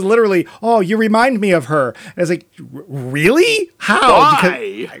she says literally, oh, you remind me of her. And I was like, really? How?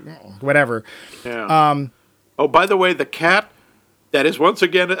 Why? Because, whatever. Yeah. By the way, the cat, that is once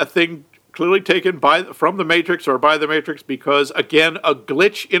again a thing clearly taken from the Matrix or by the Matrix because, again, a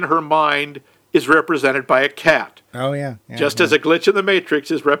glitch in her mind is represented by a cat. Oh, yeah. Just as a glitch in the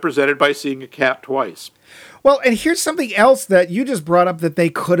Matrix is represented by seeing a cat twice. Well, and here's something else that you just brought up that they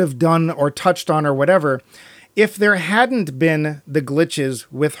could have done or touched on or whatever. If there hadn't been the glitches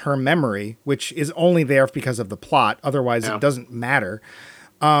with her memory, which is only there because of the plot, otherwise it doesn't matter,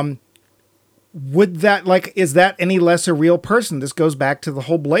 would that, is that any less a real person? This goes back to the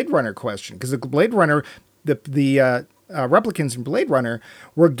whole Blade Runner question, because the Blade Runner, the replicants in Blade Runner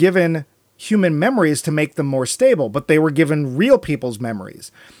were given human memories to make them more stable, but they were given real people's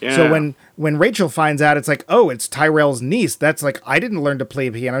memories. Yeah. So when Rachel finds out, it's like, oh, it's Tyrell's niece. That's like, I didn't learn to play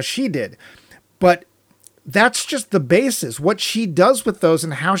piano. She did. But that's just the basis. What she does with those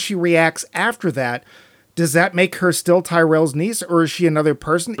and how she reacts after that, does that make her still Tyrell's niece or is she another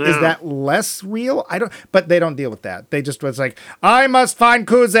person? Yeah. Is that less real? But they don't deal with that. They just was like, I must find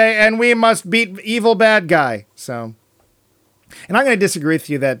Kuze and we must beat evil bad guy. So... And I'm going to disagree with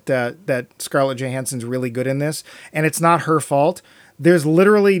you that Scarlett Johansson's really good in this, and it's not her fault. There's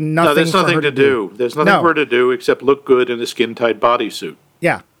literally nothing. No, there's nothing to do. There's nothing for her to do except look good in a skin-tight bodysuit.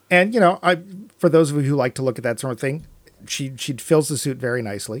 Yeah, and for those of you who like to look at that sort of thing, she fills the suit very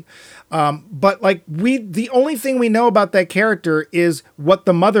nicely. But the only thing we know about that character is what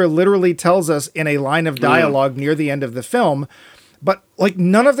the mother literally tells us in a line of dialogue near the end of the film. But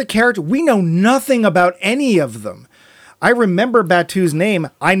none of the characters, we know nothing about any of them. I remember Batu's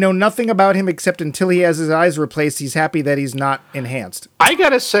name. I know nothing about him except until he has his eyes replaced, he's happy that he's not enhanced. I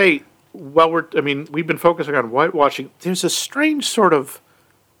gotta say, we've been focusing on whitewashing. There's a strange sort of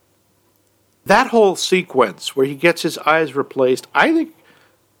that whole sequence where he gets his eyes replaced. I think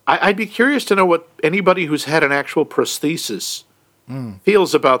I'd be curious to know what anybody who's had an actual prosthesis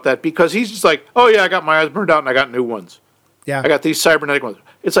feels about that, because he's just like, oh yeah, I got my eyes burned out and I got new ones. Yeah, I got these cybernetic ones.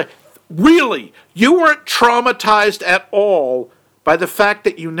 It's like, really? You weren't traumatized at all by the fact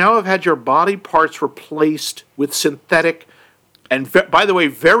that you now have had your body parts replaced with synthetic, and by the way,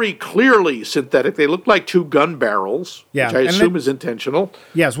 very clearly synthetic. They look like two gun barrels, which I assume is intentional.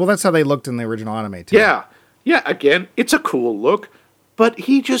 Yes, well, that's how they looked in the original anime, too. Yeah. Again, it's a cool look, but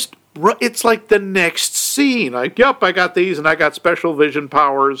it's like the next scene. Like, yep, I got these, and I got special vision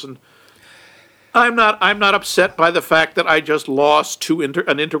powers, and I'm not upset by the fact that I just lost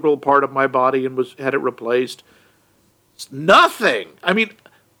an integral part of my body and had it replaced. It's nothing. I mean,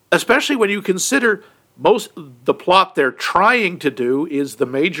 especially when you consider the plot they're trying to do is the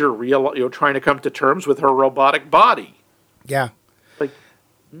Major trying to come to terms with her robotic body. Yeah.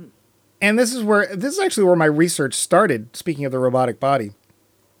 And this is actually where my research started. Speaking of the robotic body,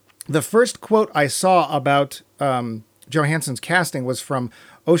 the first quote I saw about Johansson's casting was from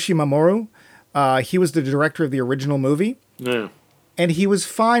Oshii Mamoru. He was the director of the original movie. Yeah. And he was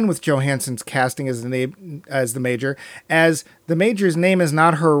fine with Johansson's casting as the Major, as the Major's name is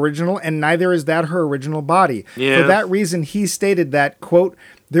not her original, and neither is that her original body. Yeah. For that reason, he stated that, quote,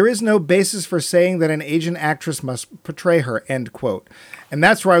 there is no basis for saying that an Asian actress must portray her, end quote. And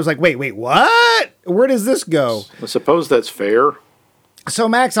that's where I was like, wait, what? Where does this go? I suppose that's fair. So,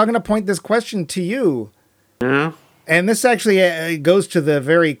 Max, I'm going to point this question to you. Yeah. And this actually goes to the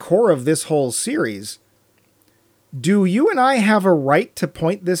very core of this whole series. Do you and I have a right to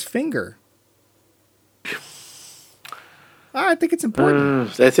point this finger? I think it's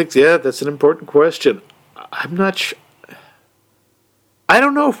important. I think, that's an important question. I'm not sure. I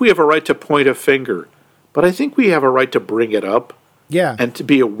don't know if we have a right to point a finger, but I think we have a right to bring it up. Yeah. And to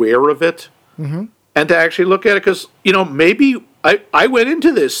be aware of it. Mm-hmm. And to actually look at it. Because, maybe I went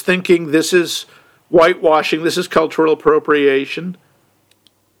into this thinking this is whitewashing, this is cultural appropriation.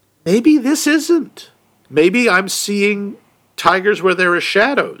 Maybe this isn't. Maybe I'm seeing tigers where there are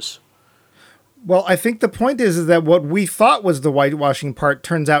shadows. Well, I think the point is that what we thought was the whitewashing part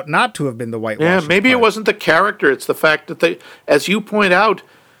turns out not to have been the whitewashing part. Yeah, maybe it wasn't the character. It's the fact that they, as you point out,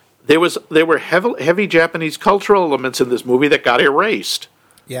 there were heavy Japanese cultural elements in this movie that got erased.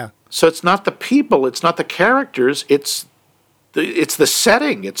 Yeah. So it's not the people, it's not the characters, it's the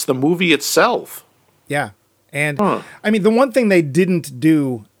setting, it's the movie itself. Yeah. And I mean, the one thing they didn't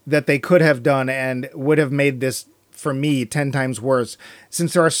do that they could have done and would have made this, for me, 10 times worse,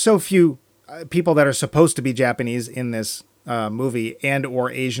 since there are so few people that are supposed to be Japanese in this movie and or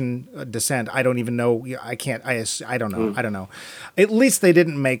Asian descent. I don't even know. I don't know. I don't know. At least they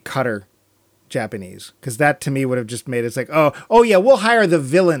didn't make Cutter Japanese, because that to me would have just made it like, oh yeah, we'll hire the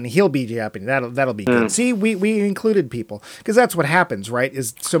villain. He'll be Japanese. That'll be good. See, we included people, because that's what happens, right?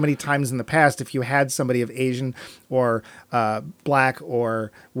 Is so many times in the past, if you had somebody of Asian or black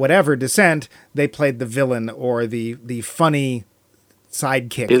or whatever descent, they played the villain or the funny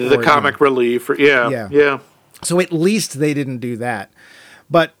sidekick, the comic relief. Yeah. So at least they didn't do that.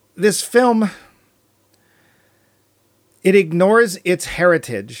 But this film, it ignores its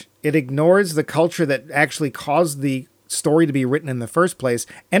heritage. It ignores the culture that actually caused the story to be written in the first place,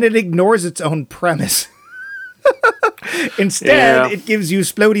 and it ignores its own premise. Instead, it gives you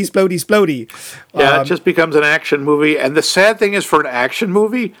splody, splody, splody. Yeah, it just becomes an action movie. And the sad thing is, for an action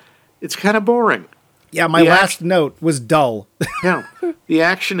movie, it's kind of boring. Yeah, my last note was dull. Yeah, the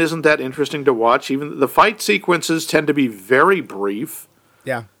action isn't that interesting to watch. Even the fight sequences tend to be very brief.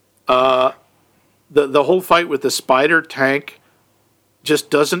 Yeah. The whole fight with the spider tank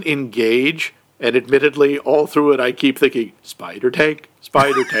just doesn't engage. And admittedly, all through it, I keep thinking, spider tank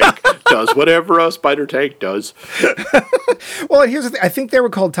does whatever a spider tank does. Well, here's the thing. I think they were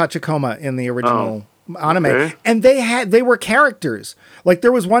called Tachikoma in the original anime, and they were characters. Like,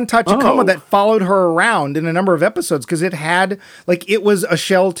 there was one Tachikoma that followed her around in a number of episodes because it had, like, it was a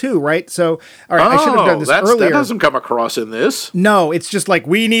shell too, right? So, all right, I should have done this earlier. That doesn't come across in this. No, it's just like,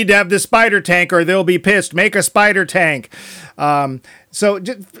 we need to have the spider tank or they'll be pissed. Make a spider tank. So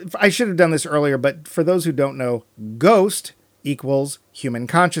I should have done this earlier, but for those who don't know, ghost equals human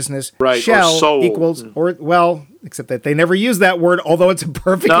consciousness. Right, shell or soul. Equals, or, well, except that they never use that word, although it's a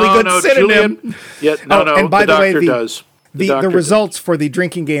perfectly good synonym. And by the way, the results for the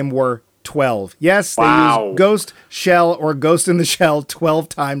drinking game were 12. Yes, they used ghost, shell, or ghost in the shell 12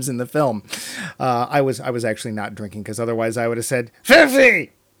 times in the film. I was actually not drinking, because otherwise I would have said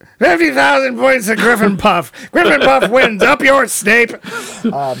 50,000 points to Griffin Puff. Griffin Puff wins. Up yours, Snape.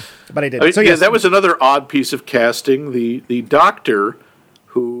 But I didn't. So yes, that was another odd piece of casting. The doctor,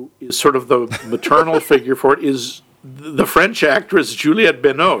 who is sort of the maternal figure for it, is the French actress Juliette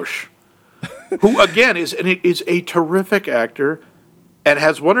Binoche, who again is a terrific actor, and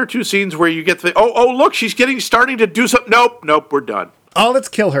has one or two scenes where you get the look, she's starting to do something. Nope, we're done. Oh, let's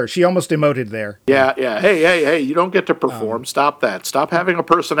kill her. She almost emoted there. Yeah. Hey, you don't get to perform. Stop that. Stop having a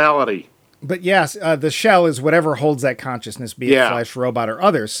personality. But yes, the shell is whatever holds that consciousness, be it flesh, robot, or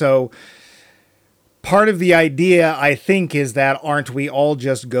other. So part of the idea, I think, is that aren't we all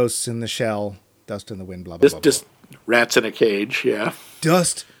just ghosts in the shell? Dust in the wind, blah, blah, blah. Just rats in a cage, yeah.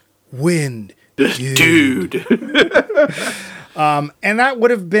 Dust, wind, dude. And that would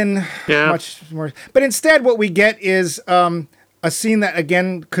have been much more. But instead, what we get is a scene that,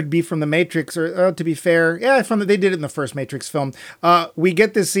 again, could be from The Matrix, or to be fair, they did it in the first Matrix film. We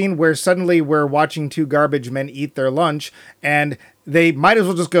get this scene where suddenly we're watching two garbage men eat their lunch, and they might as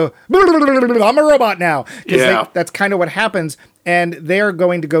well just go, I'm a robot now. Because that's kind of what happens. And they're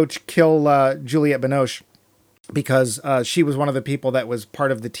going to go kill Juliette Binoche, because she was one of the people that was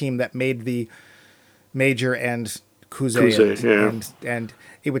part of the team that made the Major and Kuze, and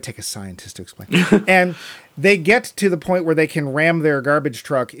it would take a scientist to explain. And they get to the point where they can ram their garbage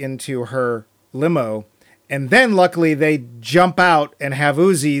truck into her limo, and then luckily they jump out and have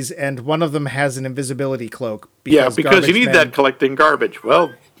Uzis, and one of them has an invisibility cloak. Because you need that collecting garbage.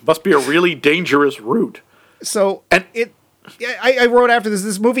 Well, must be a really dangerous route. So, and I wrote after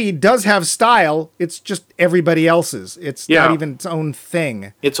this movie does have style. It's just everybody else's. It's not even its own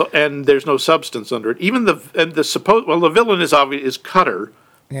thing. And there's no substance under it. Even the villain is Cutter.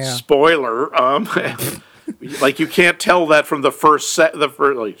 Yeah. Spoiler. Like, you can't tell that from the first set.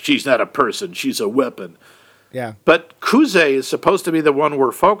 She's not a person. She's a weapon. Yeah. But Kuze is supposed to be the one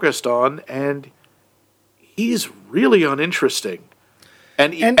we're focused on, and he's really uninteresting.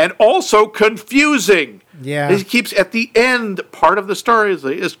 And also confusing. Yeah. He keeps, at the end, part of the story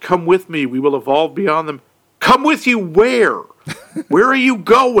is come with me, we will evolve beyond them. Come with you where? Where are you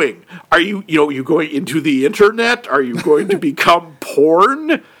going? Are you going into the internet? Are you going to become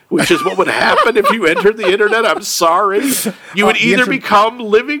porn? Which is what would happen if you entered the internet. I'm sorry. You would either become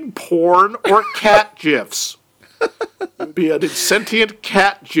living porn or cat GIFs. You'd be an sentient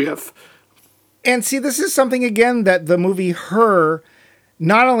cat GIF. And see, this is something, again, that the movie Her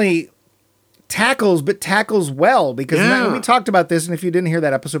not only tackles, but tackles well. Because we talked about this, and if you didn't hear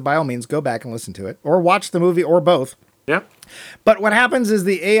that episode, by all means, go back and listen to it. Or watch the movie, or both. Yeah. But what happens is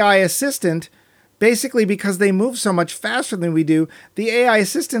the AI assistant, basically because they move so much faster than we do, the AI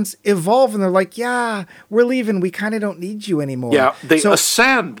assistants evolve, and they're like, yeah, we're leaving. We kind of don't need you anymore. Yeah, they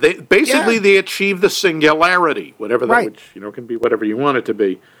ascend. They achieve the singularity, whatever that, which can be whatever you want it to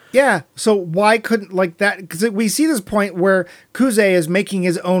be. Yeah, so why couldn't, like that, because we see this point where Kuze is making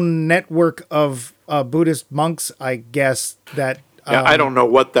his own network of Buddhist monks, I guess, that... I don't know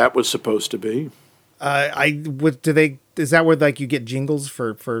what that was supposed to be. Is that where, like, you get jingles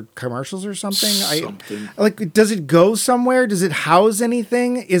for commercials or something? Does it go somewhere? Does it house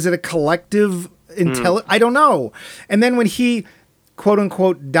anything? Is it a collective I don't know. And then when he, quote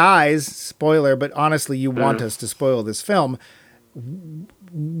unquote, dies, spoiler, but honestly, you want us to spoil this film,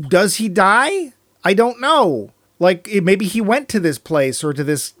 does he die? I don't know. Like, maybe he went to this place or to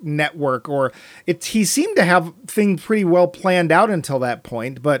this network, or he seemed to have things pretty well planned out until that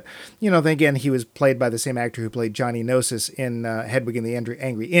point. But, then again, he was played by the same actor who played Johnny Gnosis in Hedwig and the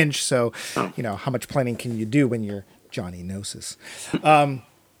Angry Inch. So, how much planning can you do when you're Johnny Gnosis?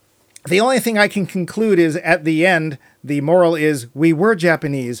 The only thing I can conclude is, at the end, the moral is, we were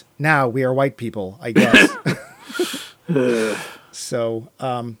Japanese, now we are white people, I guess. So,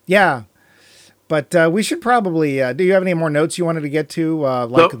 yeah. But we should probably... do you have any more notes you wanted to get to?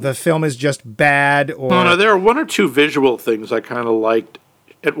 The film is just bad? Or... No, there are one or two visual things I kind of liked.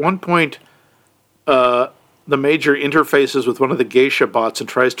 At one point, the Major interfaces with one of the geisha bots and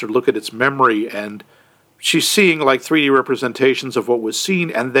tries to look at its memory, and she's seeing like 3D representations of what was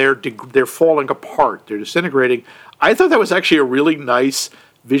seen, and they're falling apart. They're disintegrating. I thought that was actually a really nice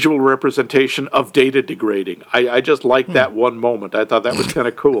visual representation of data degrading. I just liked that one moment. I thought that was kind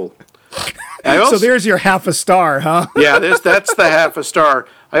of cool. So there's your half a star, huh? Yeah, that's the half a star.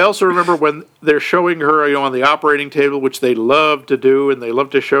 I also remember when they're showing her, on the operating table, which they love to do, and they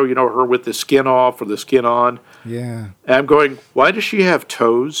love to show, her with the skin off or the skin on. Yeah. And I'm going, why does she have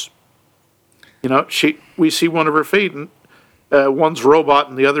toes? We see one of her feet, and one's robot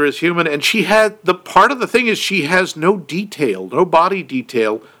and the other is human, and she part of the thing is she has no detail, no body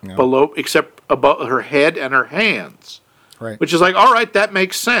detail below, except above her head and her hands. Right. Which is like, all right, that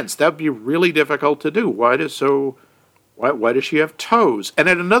makes sense. That would be really difficult to do. Why does she have toes? And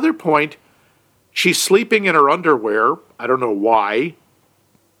at another point, she's sleeping in her underwear. I don't know why.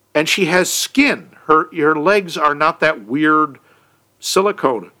 And she has skin. Her legs are not that weird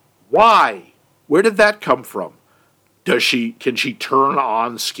silicone. Why? Where did that come from? Can she turn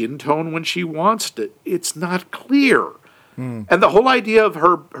on skin tone when she wants to? It's not clear. And the whole idea of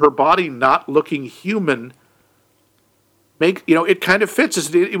her body not looking human it kind of fits.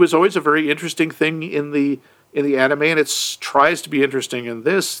 It was always a very interesting thing in the anime, and it tries to be interesting in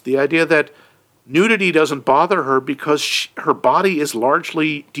this. The idea that nudity doesn't bother her because her body is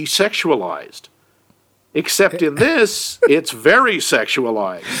largely desexualized. Except in this, it's very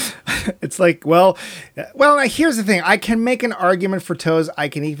sexualized. It's like, well, here's the thing. I can make an argument for toes. I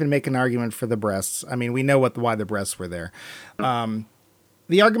can even make an argument for the breasts. I mean, we know why the breasts were there.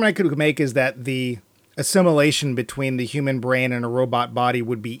 The argument I could make is that the assimilation between the human brain and a robot body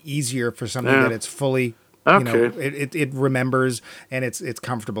would be easier for something that it's fully, it remembers and it's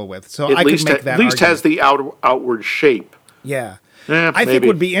comfortable with. So I could make that. At least has the outward shape. Yeah. I think what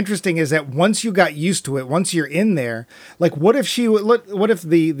would be interesting is that once you got used to it, once you're in there, like what if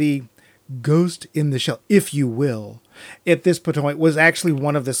the ghost in the shell, if you will, at this point was actually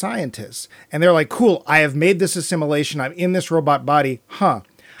one of the scientists, and they're like, cool, I have made this assimilation. I'm in this robot body.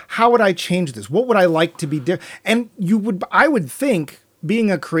 How would I change this? What would I like to be different? And I would think, being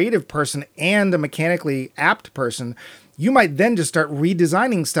a creative person and a mechanically apt person, you might then just start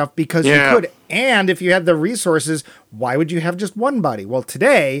redesigning stuff because you could. And if you had the resources, why would you have just one body? Well,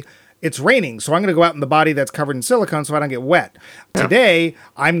 today, it's raining, so I'm going to go out in the body that's covered in silicone so I don't get wet. Yeah. Today,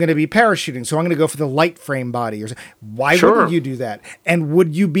 I'm going to be parachuting, so I'm going to go for the light frame body. Why wouldn't you do that? And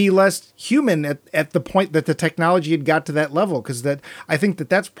would you be less human at the point that the technology had got to that level? Because I think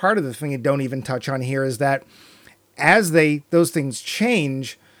that's part of the thing you don't even touch on here is that as those things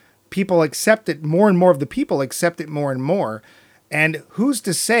change, people accept it, more and more of the people accept it more and more. And who's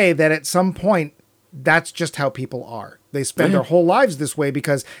to say that at some point, that's just how people are. They spend their whole lives this way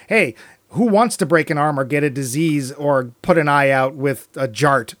because, hey, who wants to break an arm or get a disease or put an eye out with a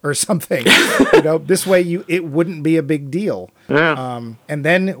jart or something? This way it wouldn't be a big deal. Yeah. And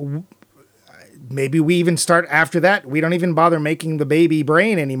then maybe we even start after that. We don't even bother making the baby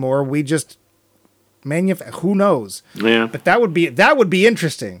brain anymore. We just who knows? Yeah. But that would be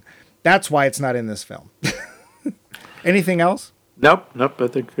interesting. That's why it's not in this film. Anything else? Nope. I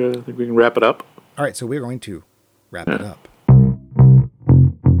think we can wrap it up. All right, so we're going to wrap it up.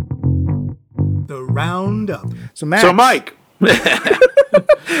 The roundup. So Mike,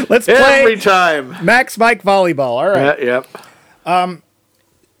 let's play every time. Max Mike volleyball. All right. Yep.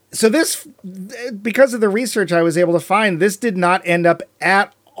 So this, because of the research I was able to find, this did not end up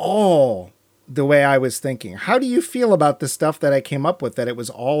at all the way I was thinking. How do you feel about the stuff that I came up with, that it was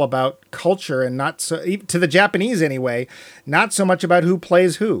all about culture and not so, to the Japanese anyway, not so much about who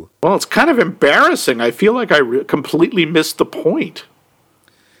plays who? Well, it's kind of embarrassing. I feel like I completely missed the point.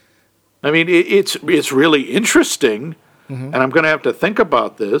 I mean, it's really interesting, and I'm going to have to think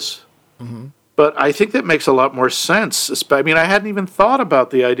about this, but I think that makes a lot more sense. I mean, I hadn't even thought about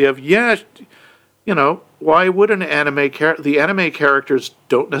the idea of, why would the anime characters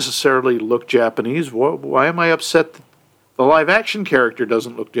don't necessarily look Japanese? Why am I upset that the live-action character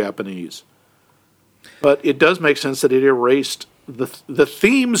doesn't look Japanese? But it does make sense that it erased the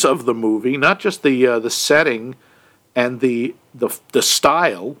themes of the movie, not just the setting and the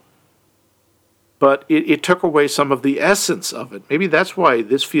style, but it took away some of the essence of it. Maybe that's why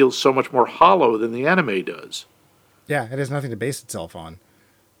this feels so much more hollow than the anime does. Yeah, it has nothing to base itself on.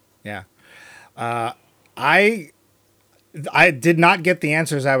 Yeah. I did not get the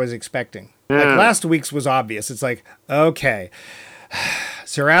answers I was expecting. Like last week's was obvious. It's like, okay,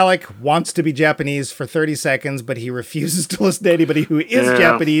 Sir Alec wants to be Japanese for 30 seconds, but he refuses to listen to anybody who is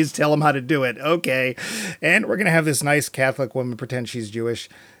Japanese tell him how to do it. Okay. And we're going to have this nice Catholic woman pretend she's Jewish.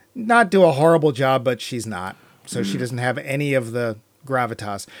 Not do a horrible job, but she's not. So she doesn't have any of the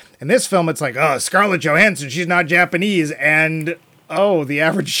gravitas. In this film, it's like, oh, Scarlett Johansson, she's not Japanese. And the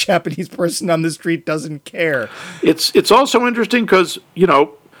average Japanese person on the street doesn't care. It's also interesting because,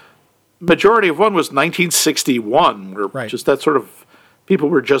 Majority of One was 1961, where just that sort of people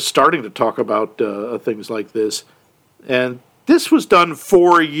were just starting to talk about things like this. And this was done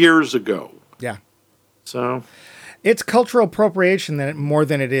 4 years ago. Yeah. So it's cultural appropriation more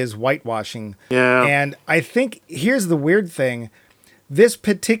than it is whitewashing. Yeah. And I think here's the weird thing. This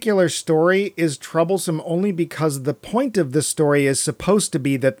particular story is troublesome only because the point of the story is supposed to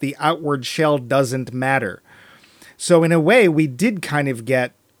be that the outward shell doesn't matter. So in a way, we did kind of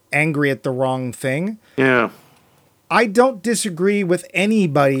get angry at the wrong thing. Yeah. I don't disagree with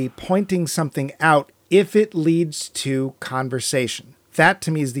anybody pointing something out if it leads to conversation. That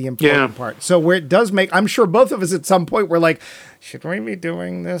to me is the important part. So where it does make, I'm sure both of us at some point were like, should we be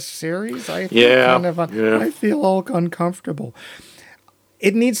doing this series? I feel all uncomfortable.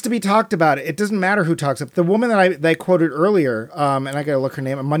 It needs to be talked about. It doesn't matter who talks up. The woman that I quoted earlier, and I got to look her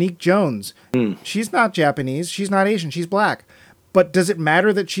name, Monique Jones. She's not Japanese. She's not Asian. She's black. But does it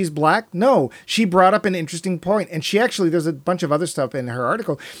matter that she's black? No. She brought up an interesting point. And she actually, there's a bunch of other stuff in her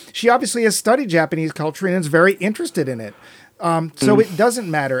article. She obviously has studied Japanese culture and is very interested in it. So it doesn't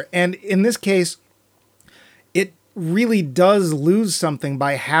matter. And in this case, it really does lose something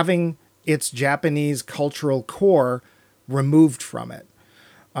by having its Japanese cultural core removed from it.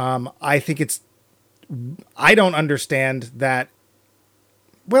 I think I don't understand that.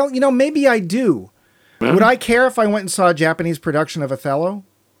 Well, maybe I do. Would I care if I went and saw a Japanese production of Othello?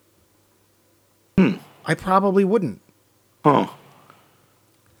 I probably wouldn't. Oh.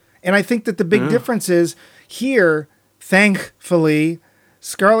 And I think that the big difference is here, thankfully,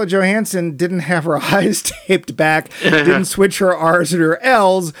 Scarlett Johansson didn't have her eyes taped back, didn't switch her R's and her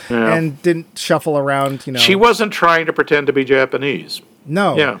L's, and didn't shuffle around, She wasn't trying to pretend to be Japanese.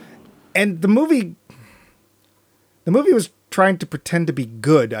 No. Yeah. And the movie was trying to pretend to be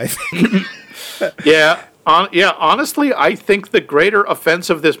good, I think. Honestly, I think the greater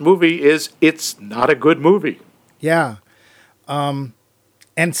offense of this movie is it's not a good movie. Yeah. And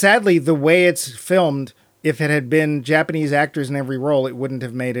sadly, the way it's filmed, if it had been Japanese actors in every role, it wouldn't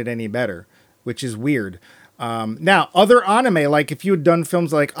have made it any better, which is weird. Now, other anime, like if you had done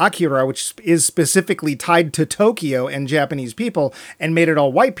films like Akira, which is specifically tied to Tokyo and Japanese people, and made it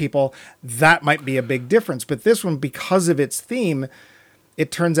all white people, that might be a big difference. But this one, because of its theme,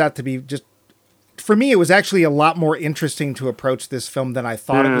 it turns out to be just, for me, it was actually a lot more interesting to approach this film than I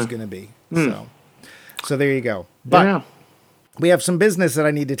thought it was going to be. So there you go. But we have some business that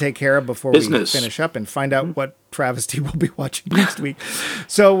I need to take care of before we finish up and find out what travesty we'll be watching next week.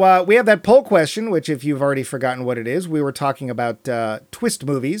 So we have that poll question, which if you've already forgotten what it is, we were talking about twist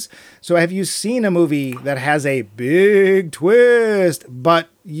movies. So have you seen a movie that has a big twist, but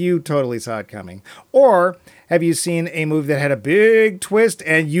you totally saw it coming? Or have you seen a movie that had a big twist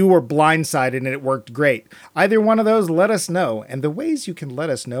and you were blindsided and it worked great? Either one of those, let us know. And the ways you can let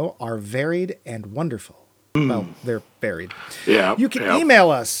us know are varied and wonderful. Well, they're varied. Yeah. You can email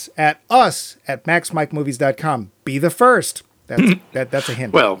us at maxmikemovies.com. Be the first. That's a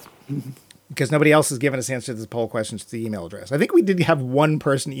hint. Well, because nobody else has given us answers to this poll questions to the email address. I think we did have one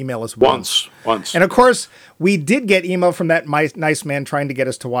person email us once. And of course, we did get email from that nice man trying to get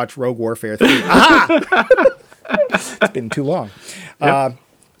us to watch Rogue Warfare 3. Aha! It's been too long. Yep.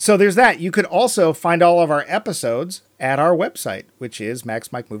 So there's that. You could also find all of our episodes at our website, which is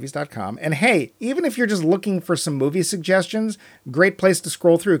maxmikemovies.com. And hey, even if you're just looking for some movie suggestions, great place to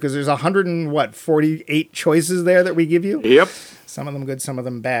scroll through because there's 48 choices there that we give you. Yep. Some of them good, some of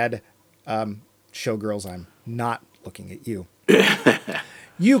them bad. Showgirls, I'm not looking at you.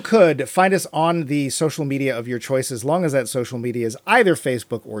 You could find us on the social media of your choice, as long as that social media is either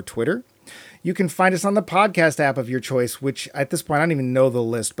Facebook or Twitter. You can find us on the podcast app of your choice, which at this point, I don't even know the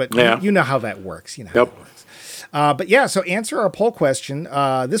list, but you know how that works. You know how that works. But yeah, so answer our poll question.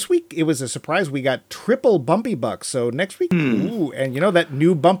 This week, it was a surprise. We got triple Bumpy Bucks. So next week, ooh, and you know, that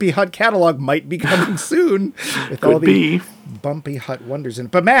new Bumpy Hut catalog might be coming soon with all the Bumpy Hut wonders in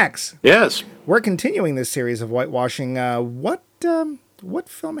it. But Max. Yes. We're continuing this series of whitewashing. What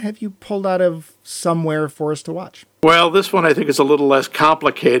film have you pulled out of somewhere for us to watch? Well, this one I think is a little less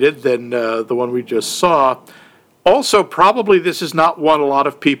complicated than the one we just saw. Also, probably this is not one a lot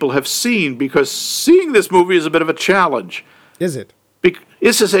of people have seen, because seeing this movie is a bit of a challenge. Is it?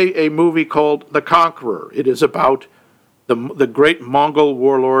 This is a movie called The Conqueror. It is about the great Mongol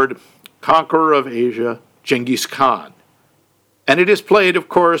warlord, conqueror of Asia, Genghis Khan. And it is played, of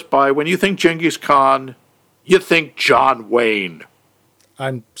course, by, when you think Genghis Khan, you think John Wayne.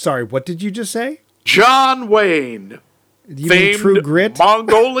 I'm sorry, what did you just say? John Wayne. You mean True Grit?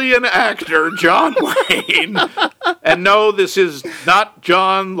 Mongolian actor John Wayne. And no, this is not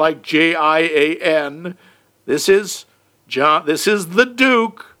John like J-I-A-N. This is the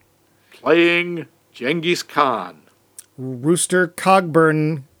Duke playing Genghis Khan. Rooster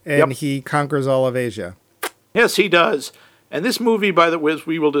Cogburn, and he conquers all of Asia. Yes, he does. And this movie, by the way, as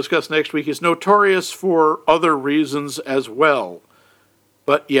we will discuss next week, is notorious for other reasons as well.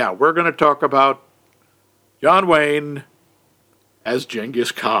 But yeah, we're going to talk about John Wayne as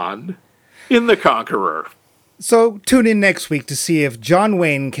Genghis Khan in The Conqueror. So tune in next week to see if John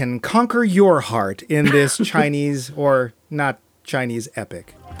Wayne can conquer your heart in this Chinese or not Chinese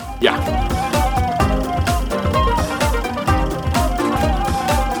epic. Yeah.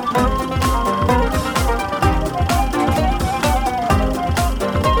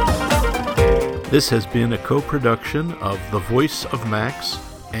 This has been a co-production of The Voice of Max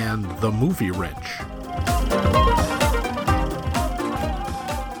and The Movie Wrench.